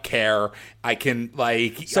 I don't care. I can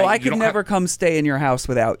So I could never come stay in your house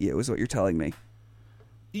without you, is what you're telling me.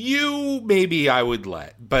 You maybe I would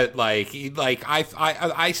let, but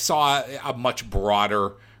I saw a much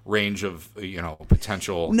broader range of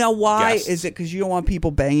potential. Now, why guests. is it? Because you don't want people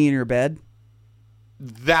banging in your bed?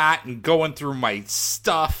 That and going through my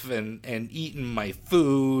stuff and eating my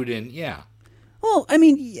food and yeah. Well, I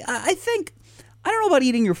mean, I don't know about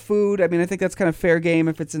eating your food. I mean, I think that's kind of fair game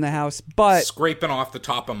if it's in the house, but scraping off the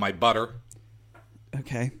top of my butter.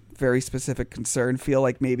 Okay, very specific concern. Feel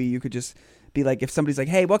like maybe you could just be like, if somebody's like,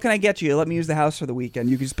 hey, what can I get you? Let me use the house for the weekend.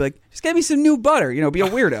 You could just be like, just get me some new butter. Be a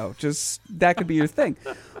weirdo. Just that could be your thing.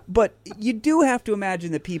 But you do have to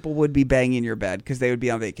imagine that people would be banging your bed because they would be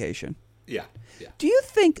on vacation. Yeah. Do you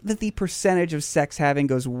think that the percentage of sex having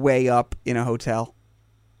goes way up in a hotel?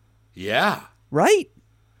 Yeah. Right?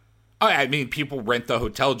 I mean, people rent the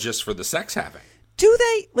hotel just for the sex having. Do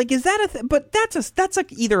they? Like, is that a thing? But that's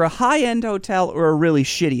like either a high-end hotel or a really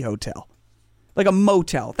shitty hotel. Like a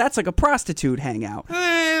motel. That's like a prostitute hangout.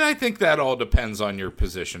 And I think that all depends on your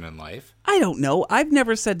position in life. I don't know. I've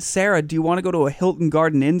never said, Sarah, do you want to go to a Hilton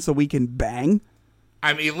Garden Inn so we can bang?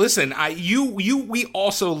 I mean, listen, we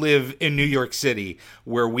also live in New York City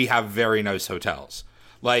where we have very nice hotels.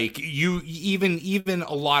 Like even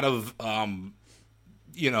a lot of,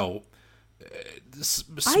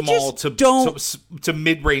 small to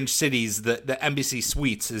mid-range cities, the Embassy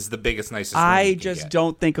Suites is the biggest, nicest room I you can just get.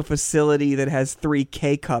 don't think a facility that has 3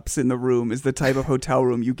 K-cups in the room is the type of hotel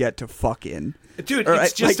room you get to fuck in. Dude,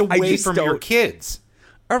 it's just away from your kids.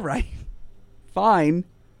 All right. Fine.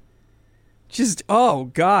 Just, oh,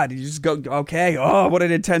 God. You just go, okay. Oh, what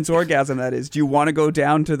an intense orgasm that is. Do you want to go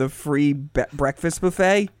down to the free breakfast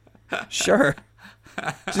buffet? Sure.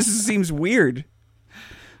 Just seems weird.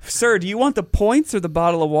 Sir, do you want the points or the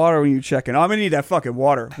bottle of water when you check in? I'm going to need that fucking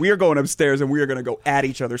water. We are going upstairs and we are going to go at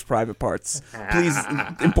each other's private parts. Please,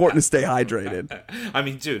 important to stay hydrated. I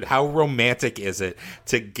mean, dude, how romantic is it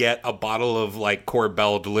to get a bottle of, like,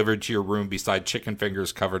 Corbel delivered to your room beside chicken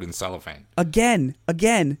fingers covered in cellophane? Again,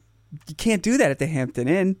 you can't do that at the Hampton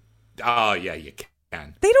Inn. Oh, yeah, you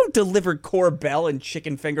can. They don't deliver Corbel and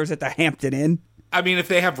chicken fingers at the Hampton Inn. I mean, if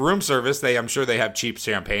they have room service, I'm sure they have cheap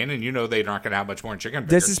champagne, and you know they're not going to have much more than chicken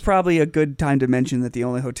fingers. This is probably a good time to mention that the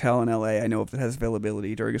only hotel in LA I know of that has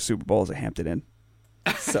availability during a Super Bowl is a Hampton Inn.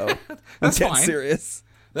 So That's I'm dead fine. serious.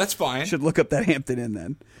 That's fine. Should look up that Hampton Inn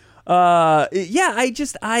then. I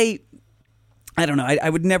don't know. I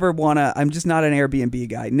would never want to. I'm just not an Airbnb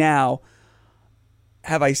guy. Now,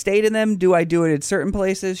 have I stayed in them? Do I do it at certain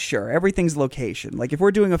places? Sure. Everything's location. Like if we're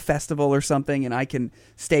doing a festival or something and I can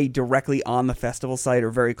stay directly on the festival site or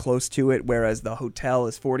very close to it, whereas the hotel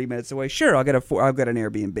is 40 minutes away, sure, I'll get an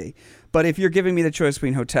Airbnb. But if you're giving me the choice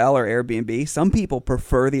between hotel or Airbnb, some people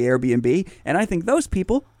prefer the Airbnb, and I think those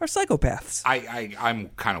people are psychopaths. I'm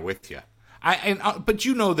kind of with you. But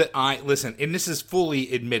you know that listen, and this is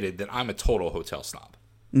fully admitted that I'm a total hotel snob.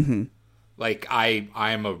 Mm-hmm. Like I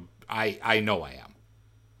know I am.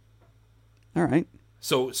 All right.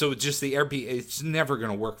 So just the Airbnb, it's never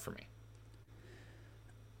going to work for me.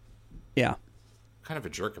 Yeah. Kind of a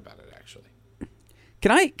jerk about it, actually.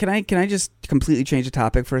 Can I just completely change the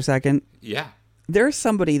topic for a second? Yeah. There's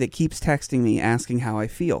somebody that keeps texting me asking how I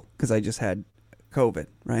feel because I just had COVID,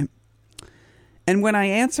 right? And when I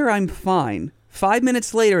answer I'm fine, 5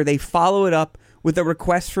 minutes later they follow it up with a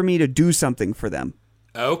request for me to do something for them.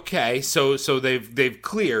 Okay, so they've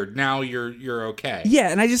cleared. Now you're okay. Yeah,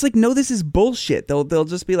 and I just no, this is bullshit. They'll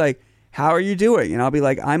just be like, "How are you doing?" And I'll be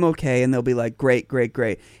like, "I'm okay." And they'll be like, "Great, great,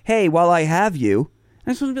 great." Hey, while I have you,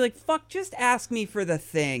 I'm supposed to be like, "Fuck, just ask me for the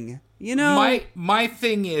thing." You know? My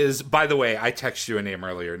thing is, by the way, I texted you a name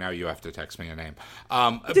earlier. Now you have to text me a name.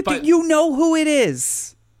 But you know who it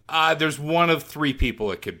is. There's one of 3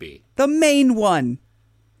 people it could be. The main one.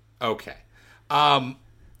 Okay.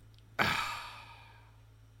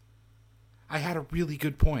 I had a really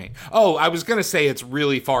good point. Oh, I was going to say it's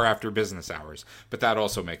really far after business hours, but that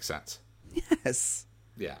also makes sense. Yes.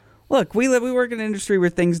 Yeah. Look, we work in an industry where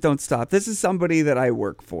things don't stop. This is somebody that I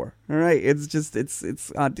work for. All right, it's just it's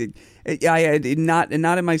not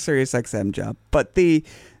in my Sirius XM job, but the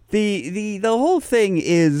whole thing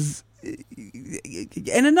is.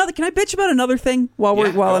 And another, can I bitch about another thing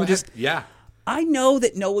Yeah. I know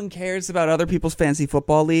that no one cares about other people's fantasy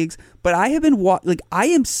football leagues, but I have been I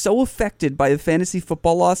am so affected by the fantasy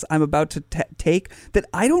football loss I'm about to take that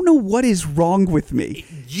I don't know what is wrong with me.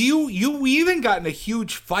 We even got in a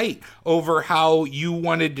huge fight over how you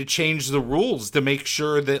wanted to change the rules to make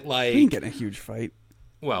sure that We didn't get in a huge fight.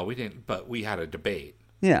 Well, we didn't, but we had a debate.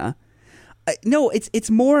 Yeah. No,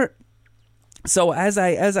 it's more. So as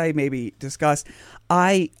I maybe discussed,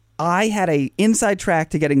 I had a inside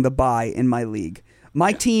track to getting the bye in my league.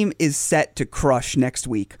 My team is set to crush next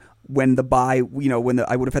week when the bye, I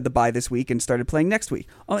would have had the bye this week and started playing next week.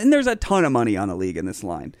 And there's a ton of money on the league in this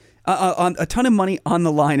line. A ton of money on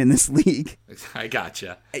the line in this league. I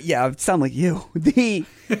gotcha. Yeah, I sound like you. The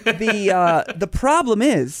problem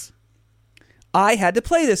is I had to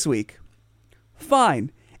play this week.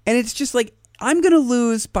 Fine. And it's just I'm going to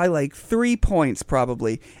lose by 3 points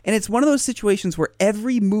probably. And it's one of those situations where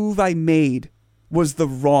every move I made was the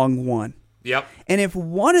wrong one. Yep. And if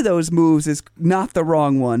one of those moves is not the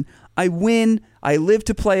wrong one, I win, I live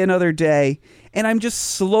to play another day, and I'm just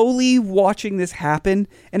slowly watching this happen.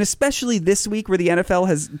 And especially this week where the NFL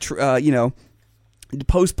has,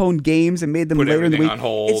 postponed games and made them later in the week. On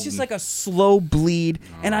hold. It's just like a slow bleed,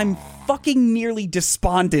 and I'm fucking nearly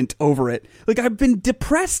despondent over it. I've been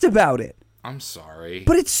depressed about it. I'm sorry.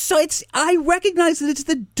 But I recognize that it's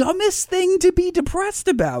the dumbest thing to be depressed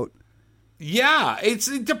about. Yeah, it's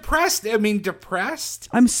depressed. I mean, depressed.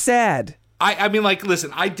 I'm sad. I mean, like,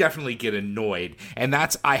 listen, I definitely get annoyed, and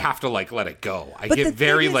I have to, like, let it go. I But get the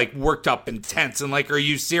very, thing is- like, worked up and tense, and, like, are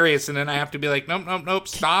you serious? And then I have to be like, nope,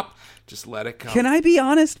 stop. Just let it go. Can I be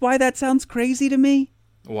honest why that sounds crazy to me?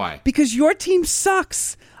 Why? Because your team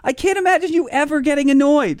sucks. I can't imagine you ever getting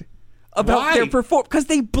annoyed about their performance because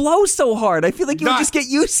they blow so hard. I feel like you would just get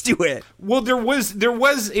used to it. Well, there was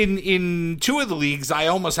in 2 of the leagues, I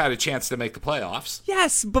almost had a chance to make the playoffs.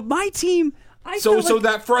 Yes, but my team. So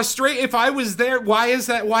that if I was there, why is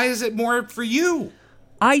that? Why is it more for you?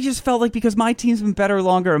 I just felt like because my team's been better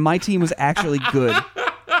longer and my team was actually good.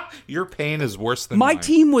 Your pain is worse than My mine.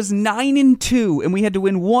 team was 9-2, and we had to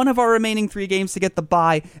win one of our remaining 3 games to get the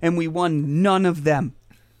bye, and we won none of them.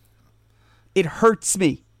 It hurts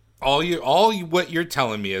me. What you're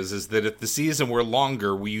telling me is that if the season were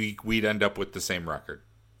longer, we'd end up with the same record.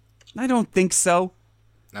 I don't think so.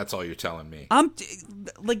 That's all you're telling me. I'm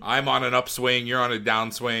on an upswing, you're on a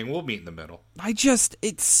downswing. We'll meet in the middle.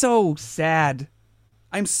 It's so sad.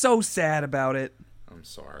 I'm so sad about it. I'm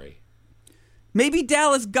sorry. Maybe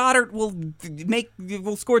Dallas Goedert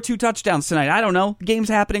will score 2 touchdowns tonight. I don't know. The game's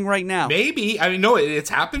happening right now. Maybe. I mean, no, it's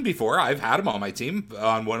happened before. I've had him on my team,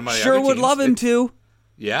 on one of my other Sure teams. would love him to.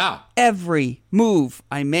 Yeah. Every move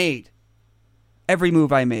I made.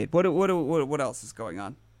 What else is going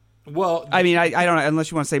on? Well, I mean, I don't know, unless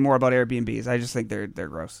you want to say more about Airbnbs. I just think they're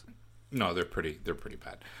gross. No, they're pretty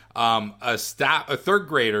bad. A third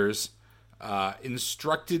graders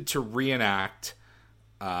instructed to reenact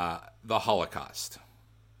the Holocaust.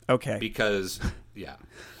 Okay. Because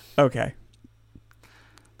Okay.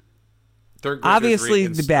 Third graders Obviously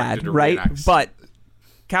instructed bad, to right? reenact. But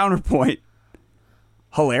counterpoint,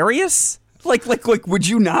 hilarious? Like would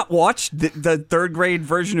you not watch the third grade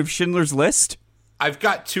version of Schindler's List? I've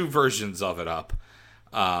got 2 versions of it up.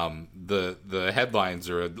 The headlines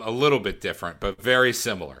are a little bit different, but very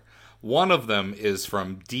similar. One of them is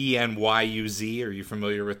from DNYUZ. Are you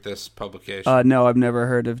familiar with this publication? No, I've never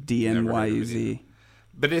heard of Never heard of DNYUZ. it.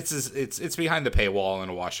 But it's behind the paywall in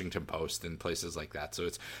a Washington Post and places like that. So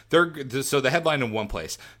so the headline in one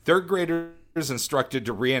place: third graders instructed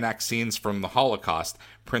to reenact scenes from the Holocaust,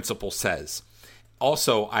 principal says.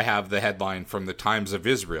 Also, I have the headline from the Times of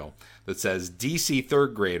Israel that says DC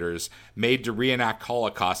third graders made to reenact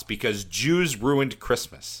Holocaust because Jews ruined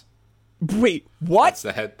Christmas. Wait, what?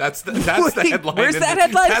 That's the headline. Where's that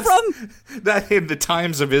headline from? That in the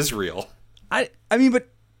Times of Israel. I mean, but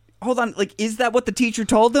hold on. Like, is that what the teacher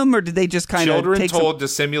told them, or did they just kind of Children told to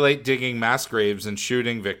simulate digging mass graves and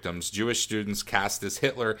shooting victims. Jewish students cast as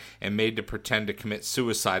Hitler and made to pretend to commit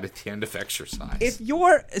suicide at the end of exercise.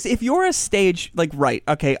 If you're a stage, like, right?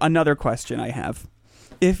 Okay, another question I have.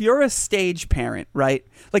 If you're a stage parent, right?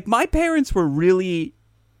 Like, my parents were really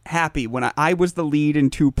happy when I was the lead in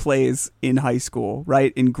 2 plays in high school,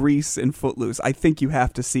 right? In Grease and Footloose. I think you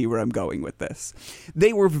have to see where I'm going with this.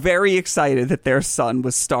 They were very excited that their son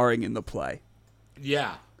was starring in the play.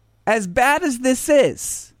 Yeah. As bad as this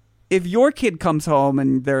is, if your kid comes home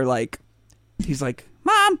and he's like,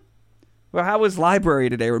 Mom, well, how was library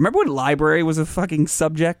today? Remember when library was a fucking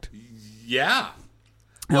subject? Yeah.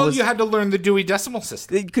 Well, you had to learn the Dewey Decimal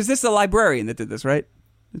System. Because this is a librarian that did this, right?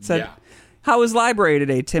 It said, Yeah. How was library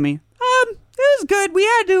today, Timmy? It was good. We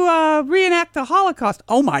had to reenact the Holocaust.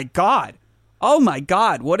 Oh my God.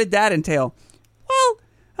 What did that entail?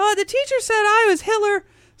 Well, the teacher said I was Hitler,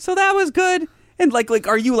 so that was good. And like,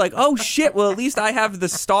 are you like, oh shit, well, at least I have the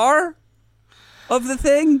star of the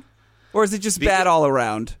thing? Or is it just bad all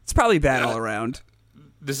around? It's probably bad all around.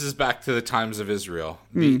 This is back to the Times of Israel,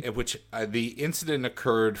 the incident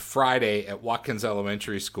occurred Friday at Watkins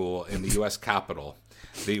Elementary School in the U.S. Capitol.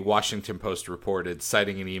 The Washington Post reported,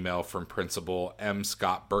 citing an email from Principal M.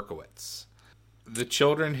 Scott Berkowitz. The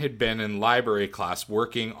children had been in library class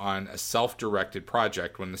working on a self-directed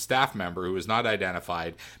project when the staff member, who was not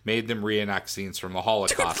identified, made them reenact scenes from the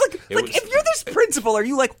Holocaust. If you're this principal, are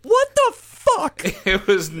you like, what the fuck? It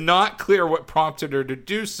was not clear what prompted her to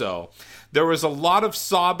do so. There was a lot of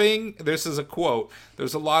sobbing. This is a quote.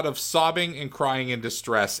 There's a lot of sobbing and crying in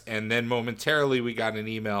distress. And then momentarily we got an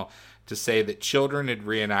email to say that children had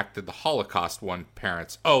reenacted the Holocaust, one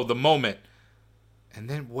parents. Oh, the moment. And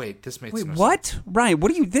then, wait, this makes no sense. What? Ryan,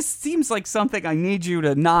 what do you... This seems like something I need you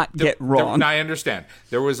to not get wrong. I understand.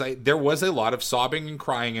 There was a lot of sobbing and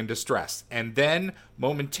crying and distress. And then,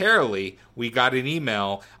 momentarily, we got an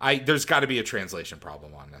email. There's got to be a translation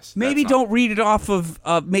problem on this. Maybe don't read it off of...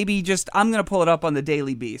 maybe just... I'm going to pull it up on the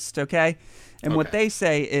Daily Beast, okay? And what they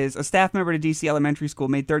say is, a staff member at a D.C. elementary school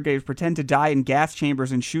made third graders pretend to die in gas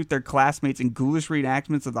chambers and shoot their classmates in ghoulish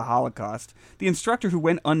reenactments of the Holocaust. The instructor, who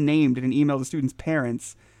went unnamed in an email to students'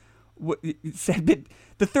 parents, said that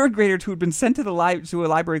the third graders who had been sent to to a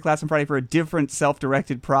library class on Friday for a different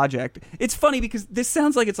self-directed project. It's funny because this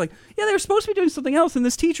sounds like it's like, yeah, they were supposed to be doing something else, and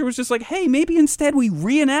this teacher was just like, hey, maybe instead we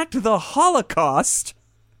reenact the Holocaust.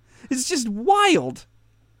 It's just wild.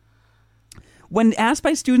 When asked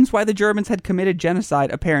by students why the Germans had committed genocide,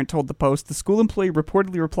 a parent told the Post, the school employee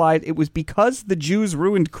reportedly replied it was because the Jews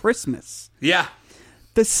ruined Christmas. Yeah.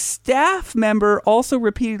 The staff member also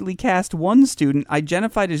repeatedly cast one student,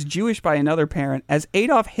 identified as Jewish by another parent, as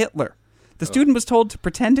Adolf Hitler. The student was told to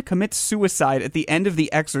pretend to commit suicide at the end of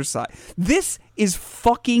the exercise. This is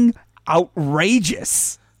fucking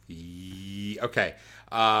outrageous. Okay.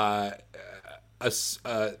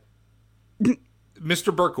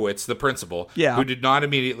 Mr. Berkowitz, the principal, who did not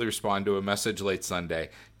immediately respond to a message late Sunday,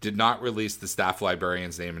 did not release the staff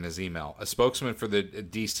librarian's name in his email. A spokesman for the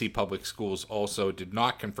D.C. Public Schools also did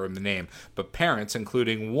not confirm the name, but parents,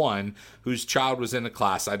 including one whose child was in the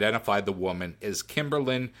class, identified the woman as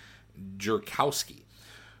Kimberlyn Jerkowski,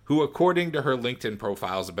 who, according to her LinkedIn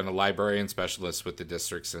profiles, have been a librarian specialist with the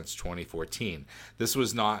district since 2014. This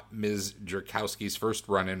was not Ms. Jerkowski's first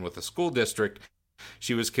run-in with a school district.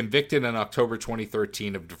 She was convicted in October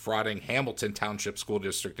 2013 of defrauding Hamilton Township School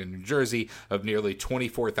District in New Jersey of nearly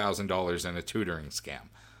 $24,000 in a tutoring scam.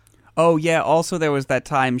 Oh, yeah. Also, there was that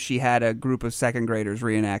time she had a group of second graders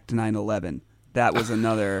reenact 9/11. That was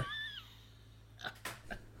another...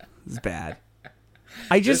 It's bad.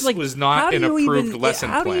 I just this was not an approved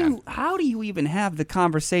lesson plan. How do you even have the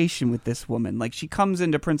conversation with this woman? Like, she comes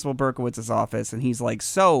into Principal Berkowitz's office, and he's like,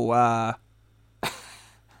 so,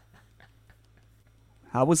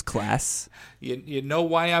 how was class? You know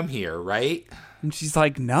why I'm here, right? And she's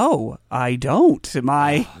like, no, I don't. Am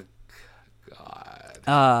I? Oh,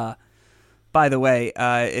 God. By the way,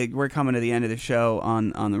 we're coming to the end of the show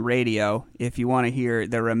on the radio. If you want to hear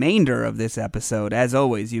the remainder of this episode, as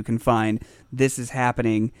always, you can find This Is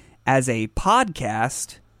Happening as a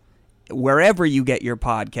podcast wherever you get your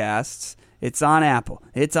podcasts. It's on Apple.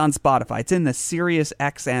 It's on Spotify. It's in the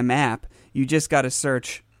SiriusXM app. You just got to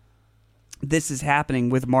search This Is Happening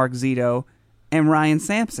with Mark Zito and Ryan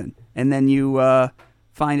Sampson, and then you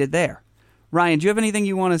find it there. Ryan, do you have anything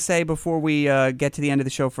you want to say before we get to the end of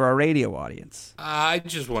the show for our radio audience? I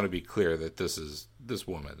just want to be clear that this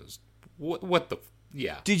woman is what the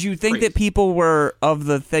yeah. Did you think that people were of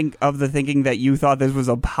the thinking that you thought this was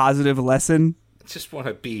a positive lesson? I just want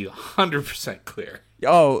to be 100% clear.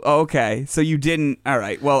 Oh, okay. So you didn't. All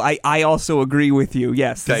right. Well, I also agree with you.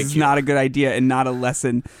 Yes, this is not a good idea and not a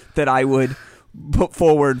lesson that I would put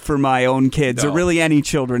forward for my own kids or really any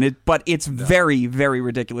children. But it's very, very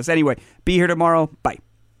ridiculous. Anyway, be here tomorrow. Bye.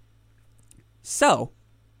 So,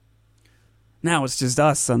 now it's just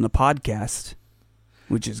us on the podcast,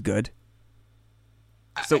 which is good.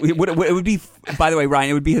 So it would be, by the way,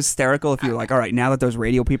 Ryan, it would be hysterical if you were like, all right, now that those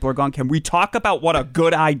radio people are gone, can we talk about what a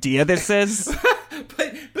good idea this is?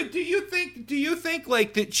 But do you think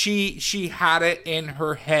like that she had it in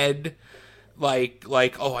her head like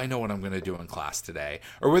oh, I know what I'm going to do in class today?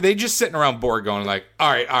 Or were they just sitting around bored going like,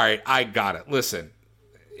 all right, I got it. Listen,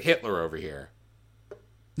 Hitler over here.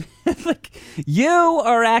 Like,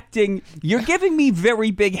 you're giving me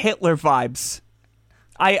very big Hitler vibes.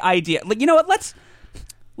 Idea. Like, you know what?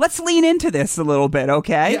 Let's lean into this a little bit,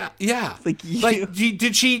 okay? Yeah. Like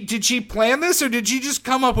did she plan this, or did she just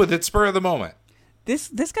come up with it spur of the moment?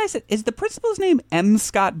 This guy said, is the principal's name M.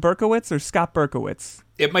 Scott Berkowitz or Scott Berkowitz?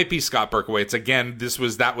 It might be Scott Berkowitz. Again,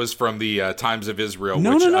 that was from the Times of Israel.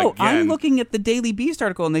 No. Again, I'm looking at the Daily Beast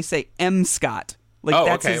article, and they say M. Scott. Like,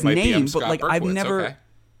 that's his name, but like I've never. Okay.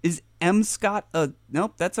 Is M. Scott a?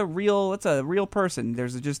 Nope, that's a real person.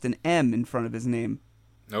 There's just an M in front of his name.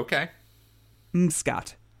 Okay. M.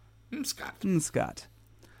 Scott.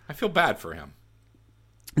 I feel bad for him.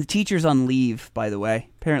 The teacher's on leave, by the way.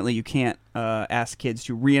 Apparently, you can't ask kids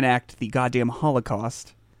to reenact the goddamn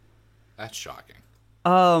Holocaust. That's shocking.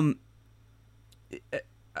 I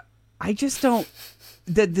just don't.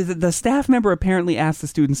 The staff member apparently asked the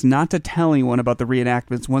students not to tell anyone about the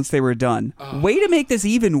reenactments once they were done. Way to make this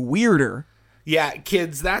even weirder. Yeah,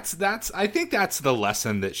 kids. That's. I think that's the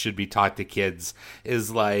lesson that should be taught to kids. Is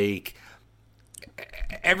like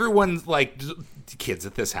everyone's like, kids,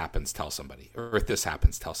 if this happens, tell somebody. Or if this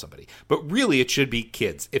happens, tell somebody. But really, it should be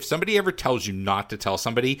kids. If somebody ever tells you not to tell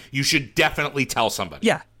somebody, you should definitely tell somebody.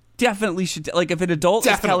 Yeah, definitely should. Like, if an adult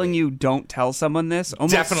is telling you don't tell someone this,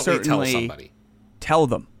 almost definitely certainly tell somebody. Tell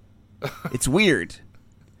them. It's weird.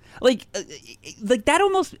 Like that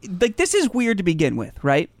almost... Like, this is weird to begin with,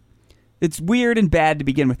 right? It's weird and bad to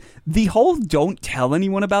begin with. The whole don't tell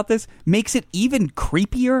anyone about this makes it even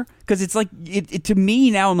creepier, because it's like, it to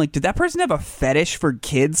me now, I'm like, did that person have a fetish for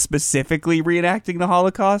kids specifically reenacting the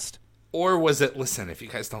Holocaust? Or was it, listen, if you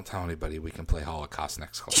guys don't tell anybody, we can play Holocaust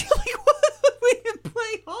next class. We can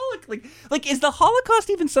play Holocaust. Like, is the Holocaust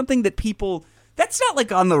even something that people... That's not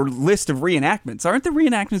like on the list of reenactments. Aren't the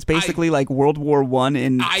reenactments basically like World War I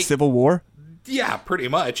and Civil War? Yeah, pretty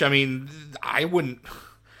much. I mean, I wouldn't...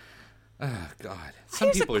 Oh, God.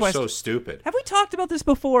 Some people are so stupid. Have we talked about this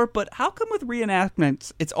before? But how come with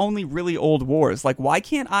reenactments, it's only really old wars? Like, why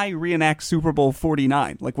can't I reenact Super Bowl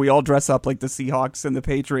 49? Like, we all dress up like the Seahawks and the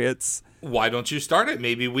Patriots. Why don't you start it?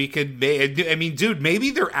 Maybe we could... I mean, dude,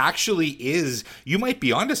 maybe there actually is... You might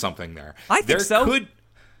be onto something there. I think so.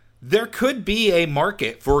 There could be a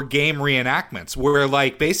market for game reenactments where,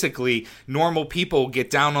 like, basically normal people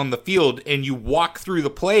get down on the field and you walk through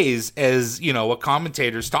the plays as, you know, a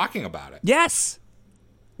commentator's talking about it. Yes.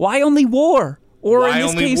 Why only war? Or Why in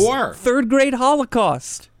this only case, war? third grade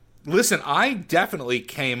Holocaust. Listen, I definitely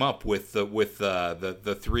came up with the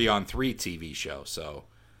 3-on-3 TV show, so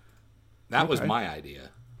that was my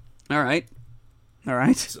idea. All right.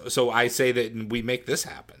 So I say that we make this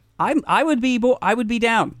happen. I would be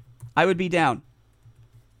down. I would be down.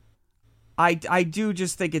 I do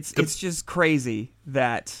just think it's just crazy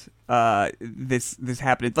that this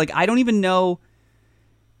happened. Like, I don't even know.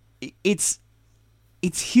 It's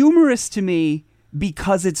humorous to me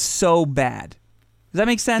because it's so bad. Does that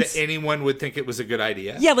make sense? That anyone would think it was a good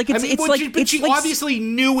idea. Yeah, like she obviously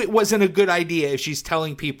knew it wasn't a good idea if she's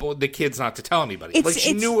telling the kids not to tell anybody. Like,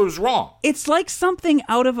 she knew it was wrong. It's like something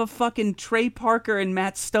out of a fucking Trey Parker and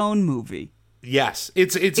Matt Stone movie. Yes,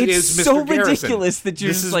 it's so Mr. Garrison. Ridiculous that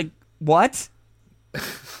you're just like, what?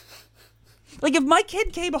 Like, if my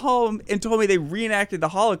kid came home and told me they reenacted the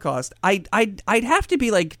Holocaust, I'd have to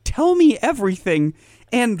be like, tell me everything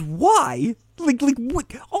and why. Like what?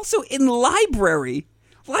 Also, in library's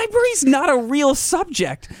not a real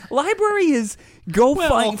subject. Library is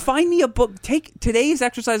find me a book. Take today's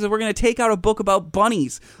exercises. We're going to take out a book about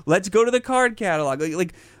bunnies. Let's go to the card catalog.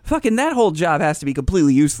 Like fucking that whole job has to be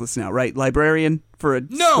completely useless now, right? Librarian for a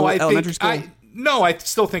elementary school. I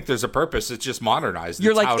still think there's a purpose. It's just modernized.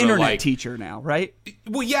 You're like internet teacher now, right?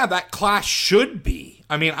 Well, yeah, that class should be.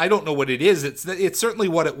 I mean, I don't know what it is. It's certainly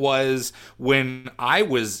what it was when I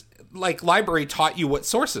was. Like, library taught you what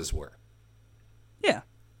sources were. Yeah.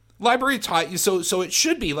 Library taught you, so it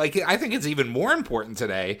should be. Like, I think it's even more important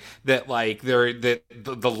today that, like, the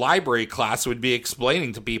library class would be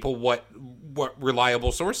explaining to people what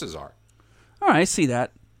reliable sources are. All right, I see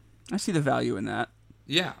that. I see the value in that.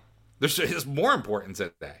 Yeah. There's more importance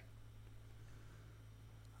today.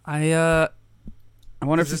 I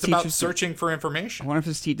wonder if this teacher's about searching for information. I wonder if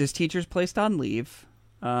this teacher's placed on leave.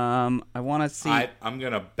 I want to see. I'm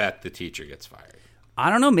gonna bet the teacher gets fired.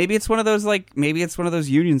 I don't know. Maybe it's one of those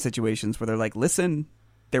union situations where they're like, "Listen,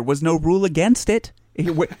 there was no rule against it."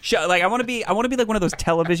 Like, I want to be like one of those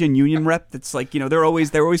television union rep that's like, you know, they're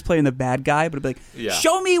always playing the bad guy, but it'd be like,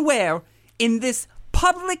 show me where in this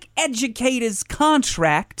public educator's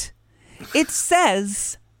contract it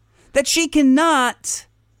says that she cannot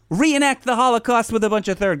reenact the Holocaust with a bunch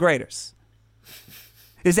of third graders.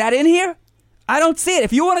 Is that in here? I don't see it.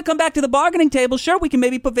 If you want to come back to the bargaining table, sure, we can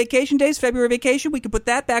maybe put vacation days, February vacation. We can put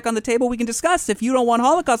that back on the table. We can discuss if you don't want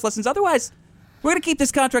Holocaust lessons. Otherwise, we're going to keep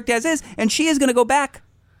this contract as is, and she is going to go back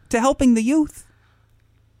to helping the youth.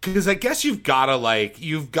 Because I guess you've got to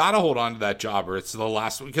hold on to that job, or it's the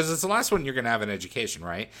last one. Because it's the last one you're going to have in education,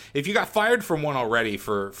 right? If you got fired from one already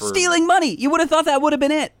for stealing money, you would have thought that would have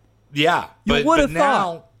been it. Yeah, you would have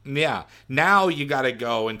thought. Yeah, now you got to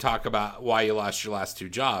go and talk about why you lost your last two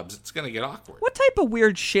jobs. It's going to get awkward. What type of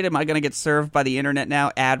weird shit am I going to get served by the internet now,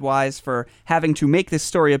 ad-wise, for having to make this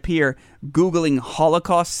story appear, Googling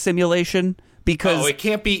Holocaust simulation? Because it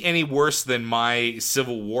can't be any worse than my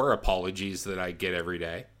Civil War apologies that I get every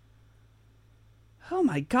day. Oh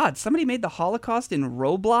my God, somebody made the Holocaust in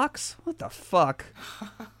Roblox? What the fuck?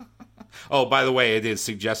 Oh, by the way, it is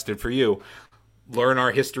suggested for you. Learn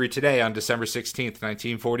our history today on December 16th,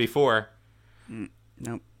 1944.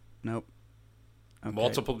 Nope. Okay.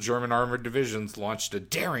 Multiple German armored divisions launched a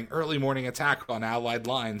daring early morning attack on Allied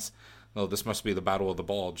lines. Oh, this must be the Battle of the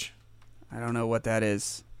Bulge. I don't know what that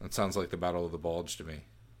is. That sounds like the Battle of the Bulge to me.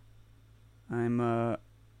 I'm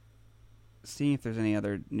seeing if there's any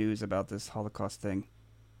other news about this Holocaust thing,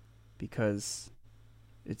 because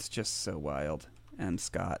it's just so wild. M.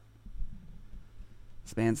 Scott.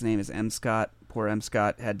 This man's name is M. Scott. Poor M.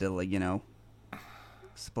 Scott had to, like, you know,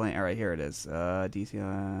 explain. All right, here it is.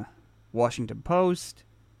 DC, Washington Post.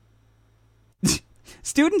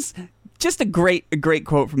 Students Just a great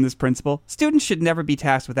quote from this principal. Students should never be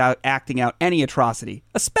tasked without acting out any atrocity,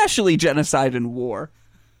 especially genocide and war.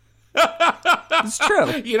 It's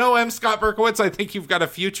true. You know, M. Scott Berkowitz, I think you've got a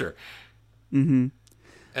future. Mm-hmm.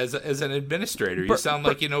 As an administrator, you sound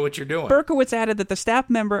like you know what you're doing. Berkowitz added that the staff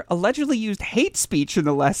member allegedly used hate speech in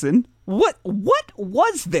the lesson. What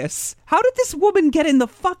was this? How did this woman get in the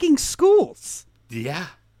fucking schools? Yeah.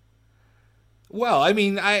 Well, I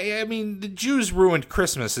mean, the Jews ruined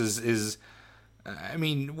Christmas is I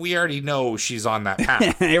mean, we already know she's on that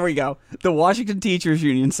path. Here we go. The Washington Teachers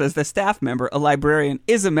Union says the staff member, a librarian,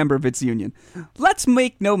 is a member of its union. Let's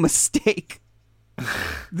make no mistake.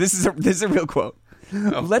 This is a real quote.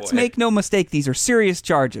 Oh, Let's make no mistake, these are serious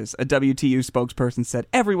charges, a WTU spokesperson said.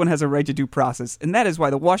 Everyone has a right to due process, and that is why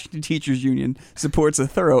the Washington Teachers Union supports a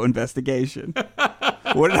thorough investigation.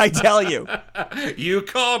 What did I tell you? You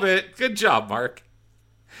called it. Good job, Mark.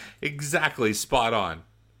 Exactly, spot on.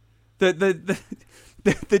 They're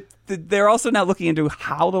also now looking into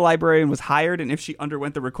how the librarian was hired and if she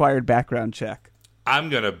underwent the required background check. I'm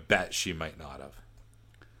going to bet she might not have.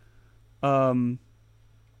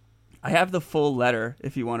 I have the full letter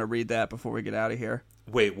if you want to read that before we get out of here.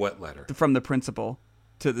 Wait, what letter? From the principal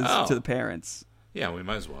to the parents. Yeah, we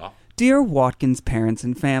might as well. Dear Watkins parents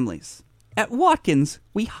and families, at Watkins,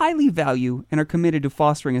 we highly value and are committed to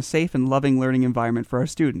fostering a safe and loving learning environment for our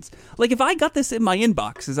students. Like, if I got this in my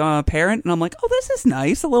inbox as I'm a parent and I'm like, oh, this is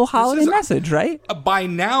nice, a little holiday message, right? By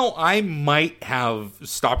now, I might have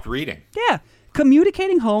stopped reading. Yeah.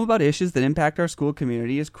 Communicating home about issues that impact our school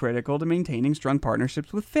community is critical to maintaining strong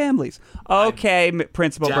partnerships with families. Okay,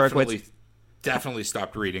 Principal Berkowitz. Definitely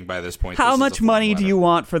stopped reading by this point. How much money do you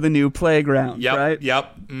want for the new playground? Yep, right?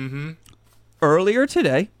 Yep. Mm-hmm. Earlier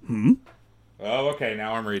today. Oh, okay.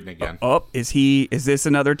 Now I'm reading again. Is this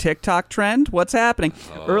another TikTok trend? What's happening?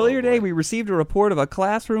 Earlier today, we received a report of a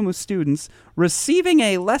classroom of students receiving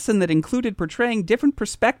a lesson that included portraying different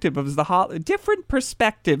perspectives of the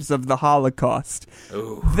Holocaust.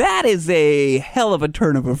 Ooh. That is a hell of a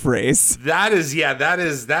turn of a phrase. That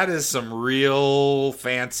is some real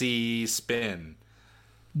fancy spin.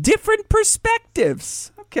 Different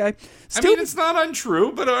perspectives. Okay. I mean, it's not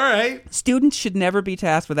untrue, but all right. Students should never be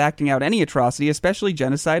tasked with acting out any atrocity, especially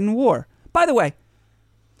genocide and war. By the way,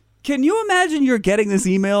 can you imagine you're getting this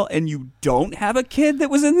email and you don't have a kid that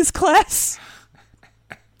was in this class?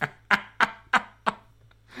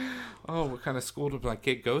 Oh, what kind of school did my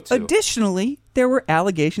kid go to? Additionally, there were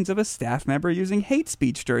allegations of a staff member using hate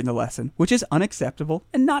speech during the lesson, which is unacceptable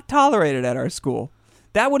and not tolerated at our school.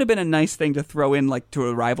 That would have been a nice thing to throw in, like, to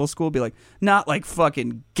a rival school. Be like, not like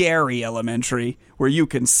fucking Gary Elementary, where you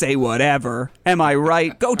can say whatever. Am I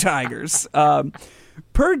right? Go Tigers.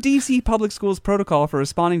 Per DC Public Schools protocol for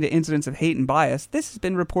responding to incidents of hate and bias, this has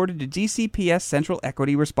been reported to DCPS Central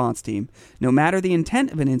Equity Response Team. No matter the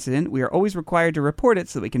intent of an incident, we are always required to report it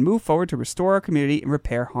so that we can move forward to restore our community and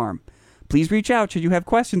repair harm. Please reach out should you have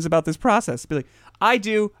questions about this process. Be like, I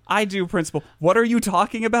do, Principal. What are you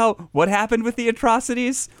talking about? What happened with the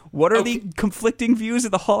atrocities? What are the conflicting views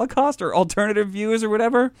of the Holocaust or alternative views or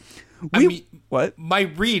whatever? What? My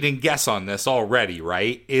read and guess on this already,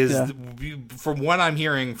 right, is from what I'm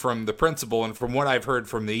hearing from the principal and from what I've heard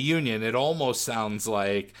from the union, it almost sounds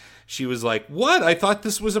like she was like, what? I thought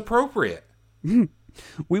this was appropriate.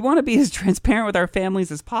 We want to be as transparent with our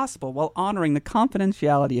families as possible while honoring the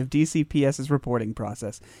confidentiality of DCPS's reporting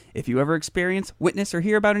process. If you ever experience, witness, or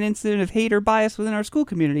hear about an incident of hate or bias within our school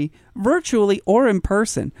community, virtually or in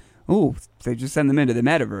person, they just send them into the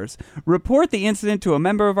metaverse, report the incident to a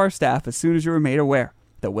member of our staff as soon as you are made aware.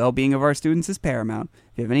 The well-being of our students is paramount.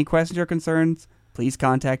 If you have any questions or concerns, please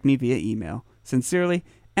contact me via email. Sincerely,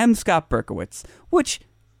 M. Scott Berkowitz. Which,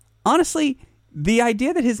 honestly, the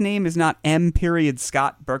idea that his name is not M.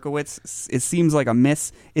 Scott Berkowitz, it seems like a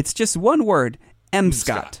miss. It's just one word, M.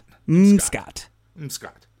 Scott. M. Scott. M.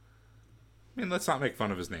 Scott. I mean, let's not make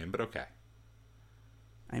fun of his name, but okay.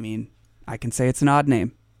 I mean, I can say it's an odd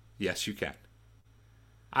name. Yes, you can.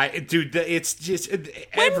 It's just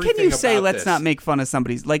when can you say let's not make fun of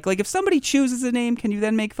somebody's like if somebody chooses a name, can you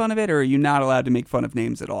then make fun of it, or are you not allowed to make fun of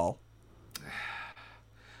names at all?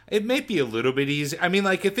 It may be a little bit easy. I mean,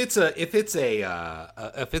 like if it's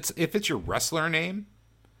your wrestler name,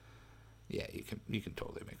 yeah, you can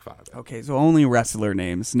totally make fun of it. Okay, so only wrestler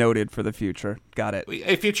names noted for the future. Got it.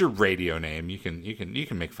 If it's your radio name, you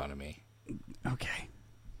can make fun of me. Okay.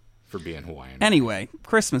 For being Hawaiian. Anyway,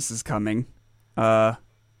 Christmas is coming.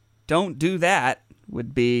 Don't do that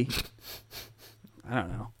would be I don't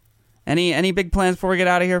know. Any big plans before we get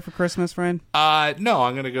out of here for Christmas, friend? No,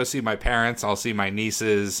 I'm going to go see my parents. I'll see my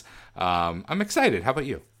nieces. I'm excited. How about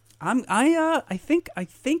you? I think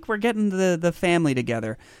we're getting the family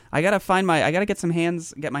together. I gotta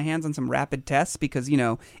get my hands on some rapid tests because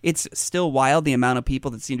it's still wild the amount of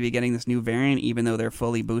people that seem to be getting this new variant, even though they're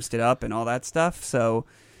fully boosted up and all that stuff. So,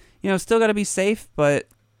 still gotta be safe, but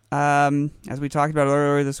as we talked about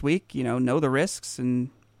earlier this week, know the risks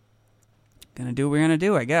and gonna do what we're gonna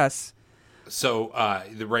do, I guess. So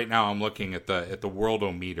right now I'm looking at the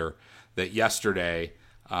Worldometer that yesterday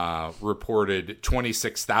reported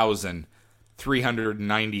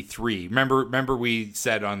 26,393. Remember we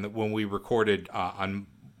said when we recorded on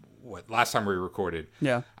last time we recorded?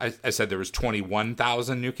 Yeah, I said there was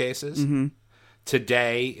 21,000 new cases. Mm-hmm.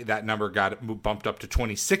 Today that number got bumped up to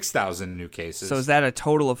 26,000 new cases. So is that a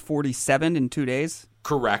total of 47 in 2 days?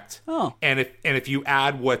 Correct. Oh. And if you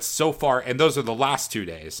add what's so far, and those are the last 2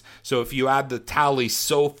 days. So if you add the tally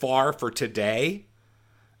so far for today,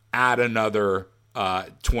 add another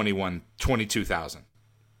 22,000.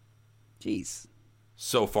 Jeez.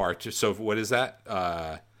 So far. So what is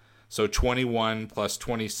that? So 21 plus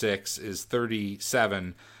 26 is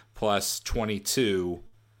 37 plus 22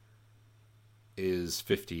 is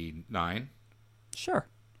 59. Sure.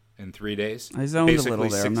 In 3 days. I zoned a little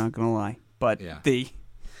there, I'm not going to lie. But yeah.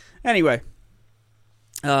 Anyway,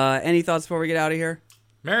 any thoughts before we get out of here?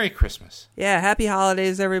 Merry Christmas. Yeah, happy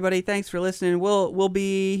holidays, everybody. Thanks for listening. We'll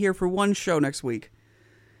be here for one show next week.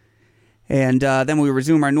 And then we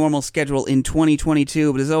resume our normal schedule in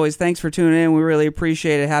 2022. But as always, thanks for tuning in. We really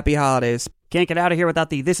appreciate it. Happy holidays. Can't get out of here without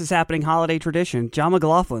the This Is Happening holiday tradition. John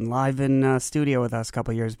McLaughlin live in studio with us a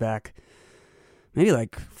couple years back. Maybe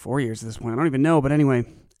like 4 years at this point. I don't even know. But anyway,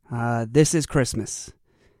 this is Christmas.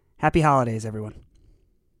 Happy holidays, everyone.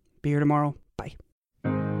 Be here tomorrow. Bye.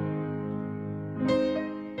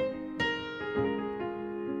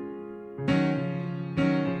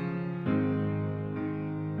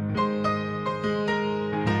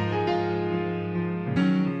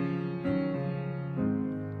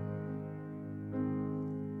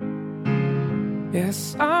 There's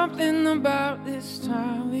something about this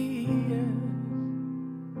time of year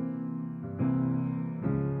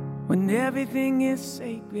when everything is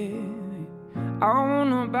sacred. I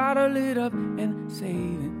wanna bottle it up and save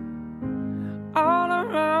it. All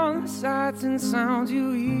around the sights and sounds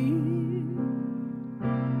you hear,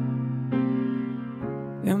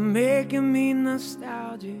 they're making me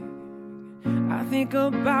nostalgic. I think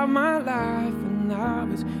about my life when I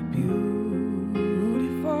was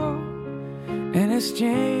beautiful, and it's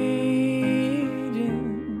changing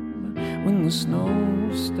when the snow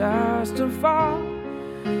starts to fall.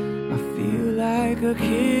 I feel like a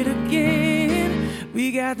kid again.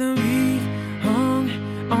 We got the wreath hung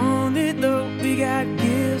on the door. We got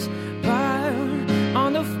gifts piled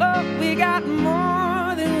on the floor. We got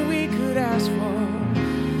more than we could ask for.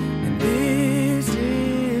 And this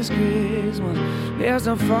is Christmas. There's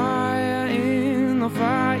a fire in the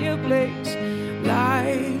fireplace,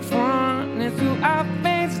 light running through our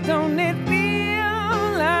face. Don't it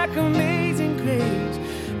feel like amazing grace?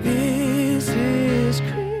 This is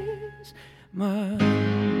Christmas.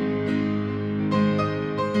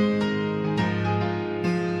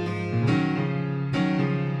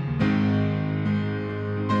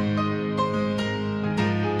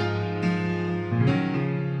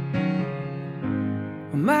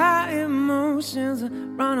 My emotions are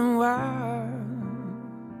running wild,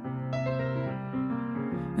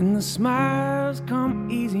 and the smiles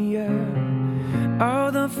come easier.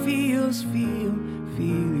 All the feels feel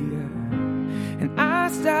feelier, and I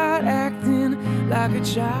start acting like a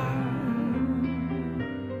child.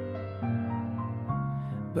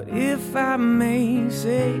 But if I may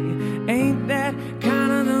say, ain't that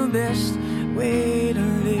kind of the best way to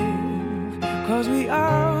live? 'Cause we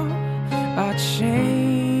all are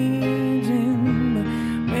changing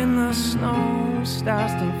when the snow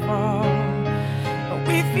starts to fall.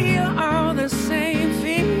 We feel all the same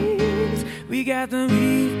things. We got the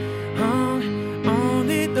wreath hung on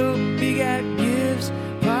the door. We got gifts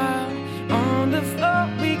piled on the floor.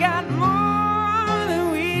 We got more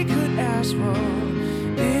than we could ask for.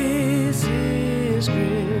 This is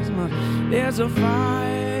Christmas. There's a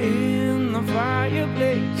fire in the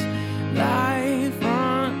fireplace, light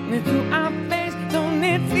running through our face. Don't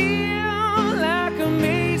it feel like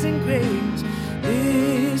amazing grace?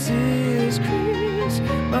 This is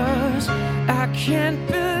Christmas. I can't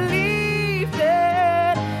believe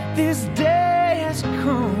that this day has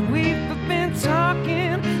come. We've been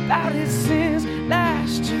talking about it since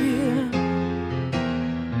last year.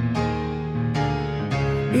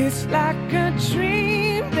 It's like a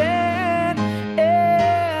dream that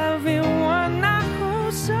everyone I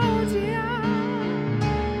hold so dear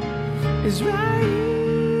is right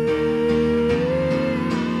here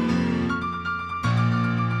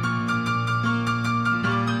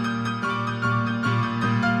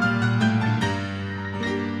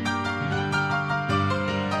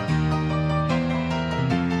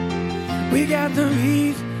We got the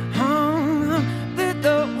wreath hung the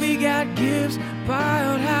door. We got gifts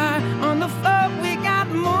piled high on the floor. We got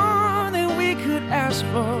more than we could ask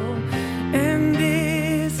for. And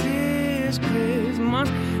this is Christmas.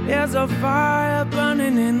 There's a fire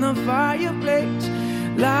burning in the fireplace.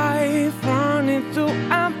 Life running through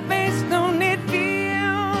our face. Don't it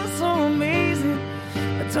feel so amazing?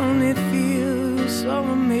 Don't it feel so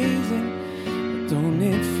amazing? Don't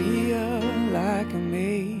it feel like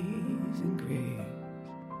amazing grace?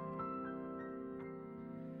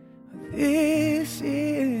 This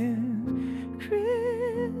is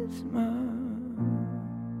Christmas.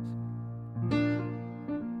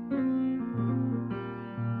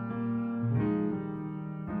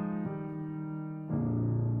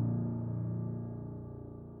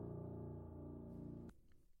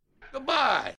 Goodbye.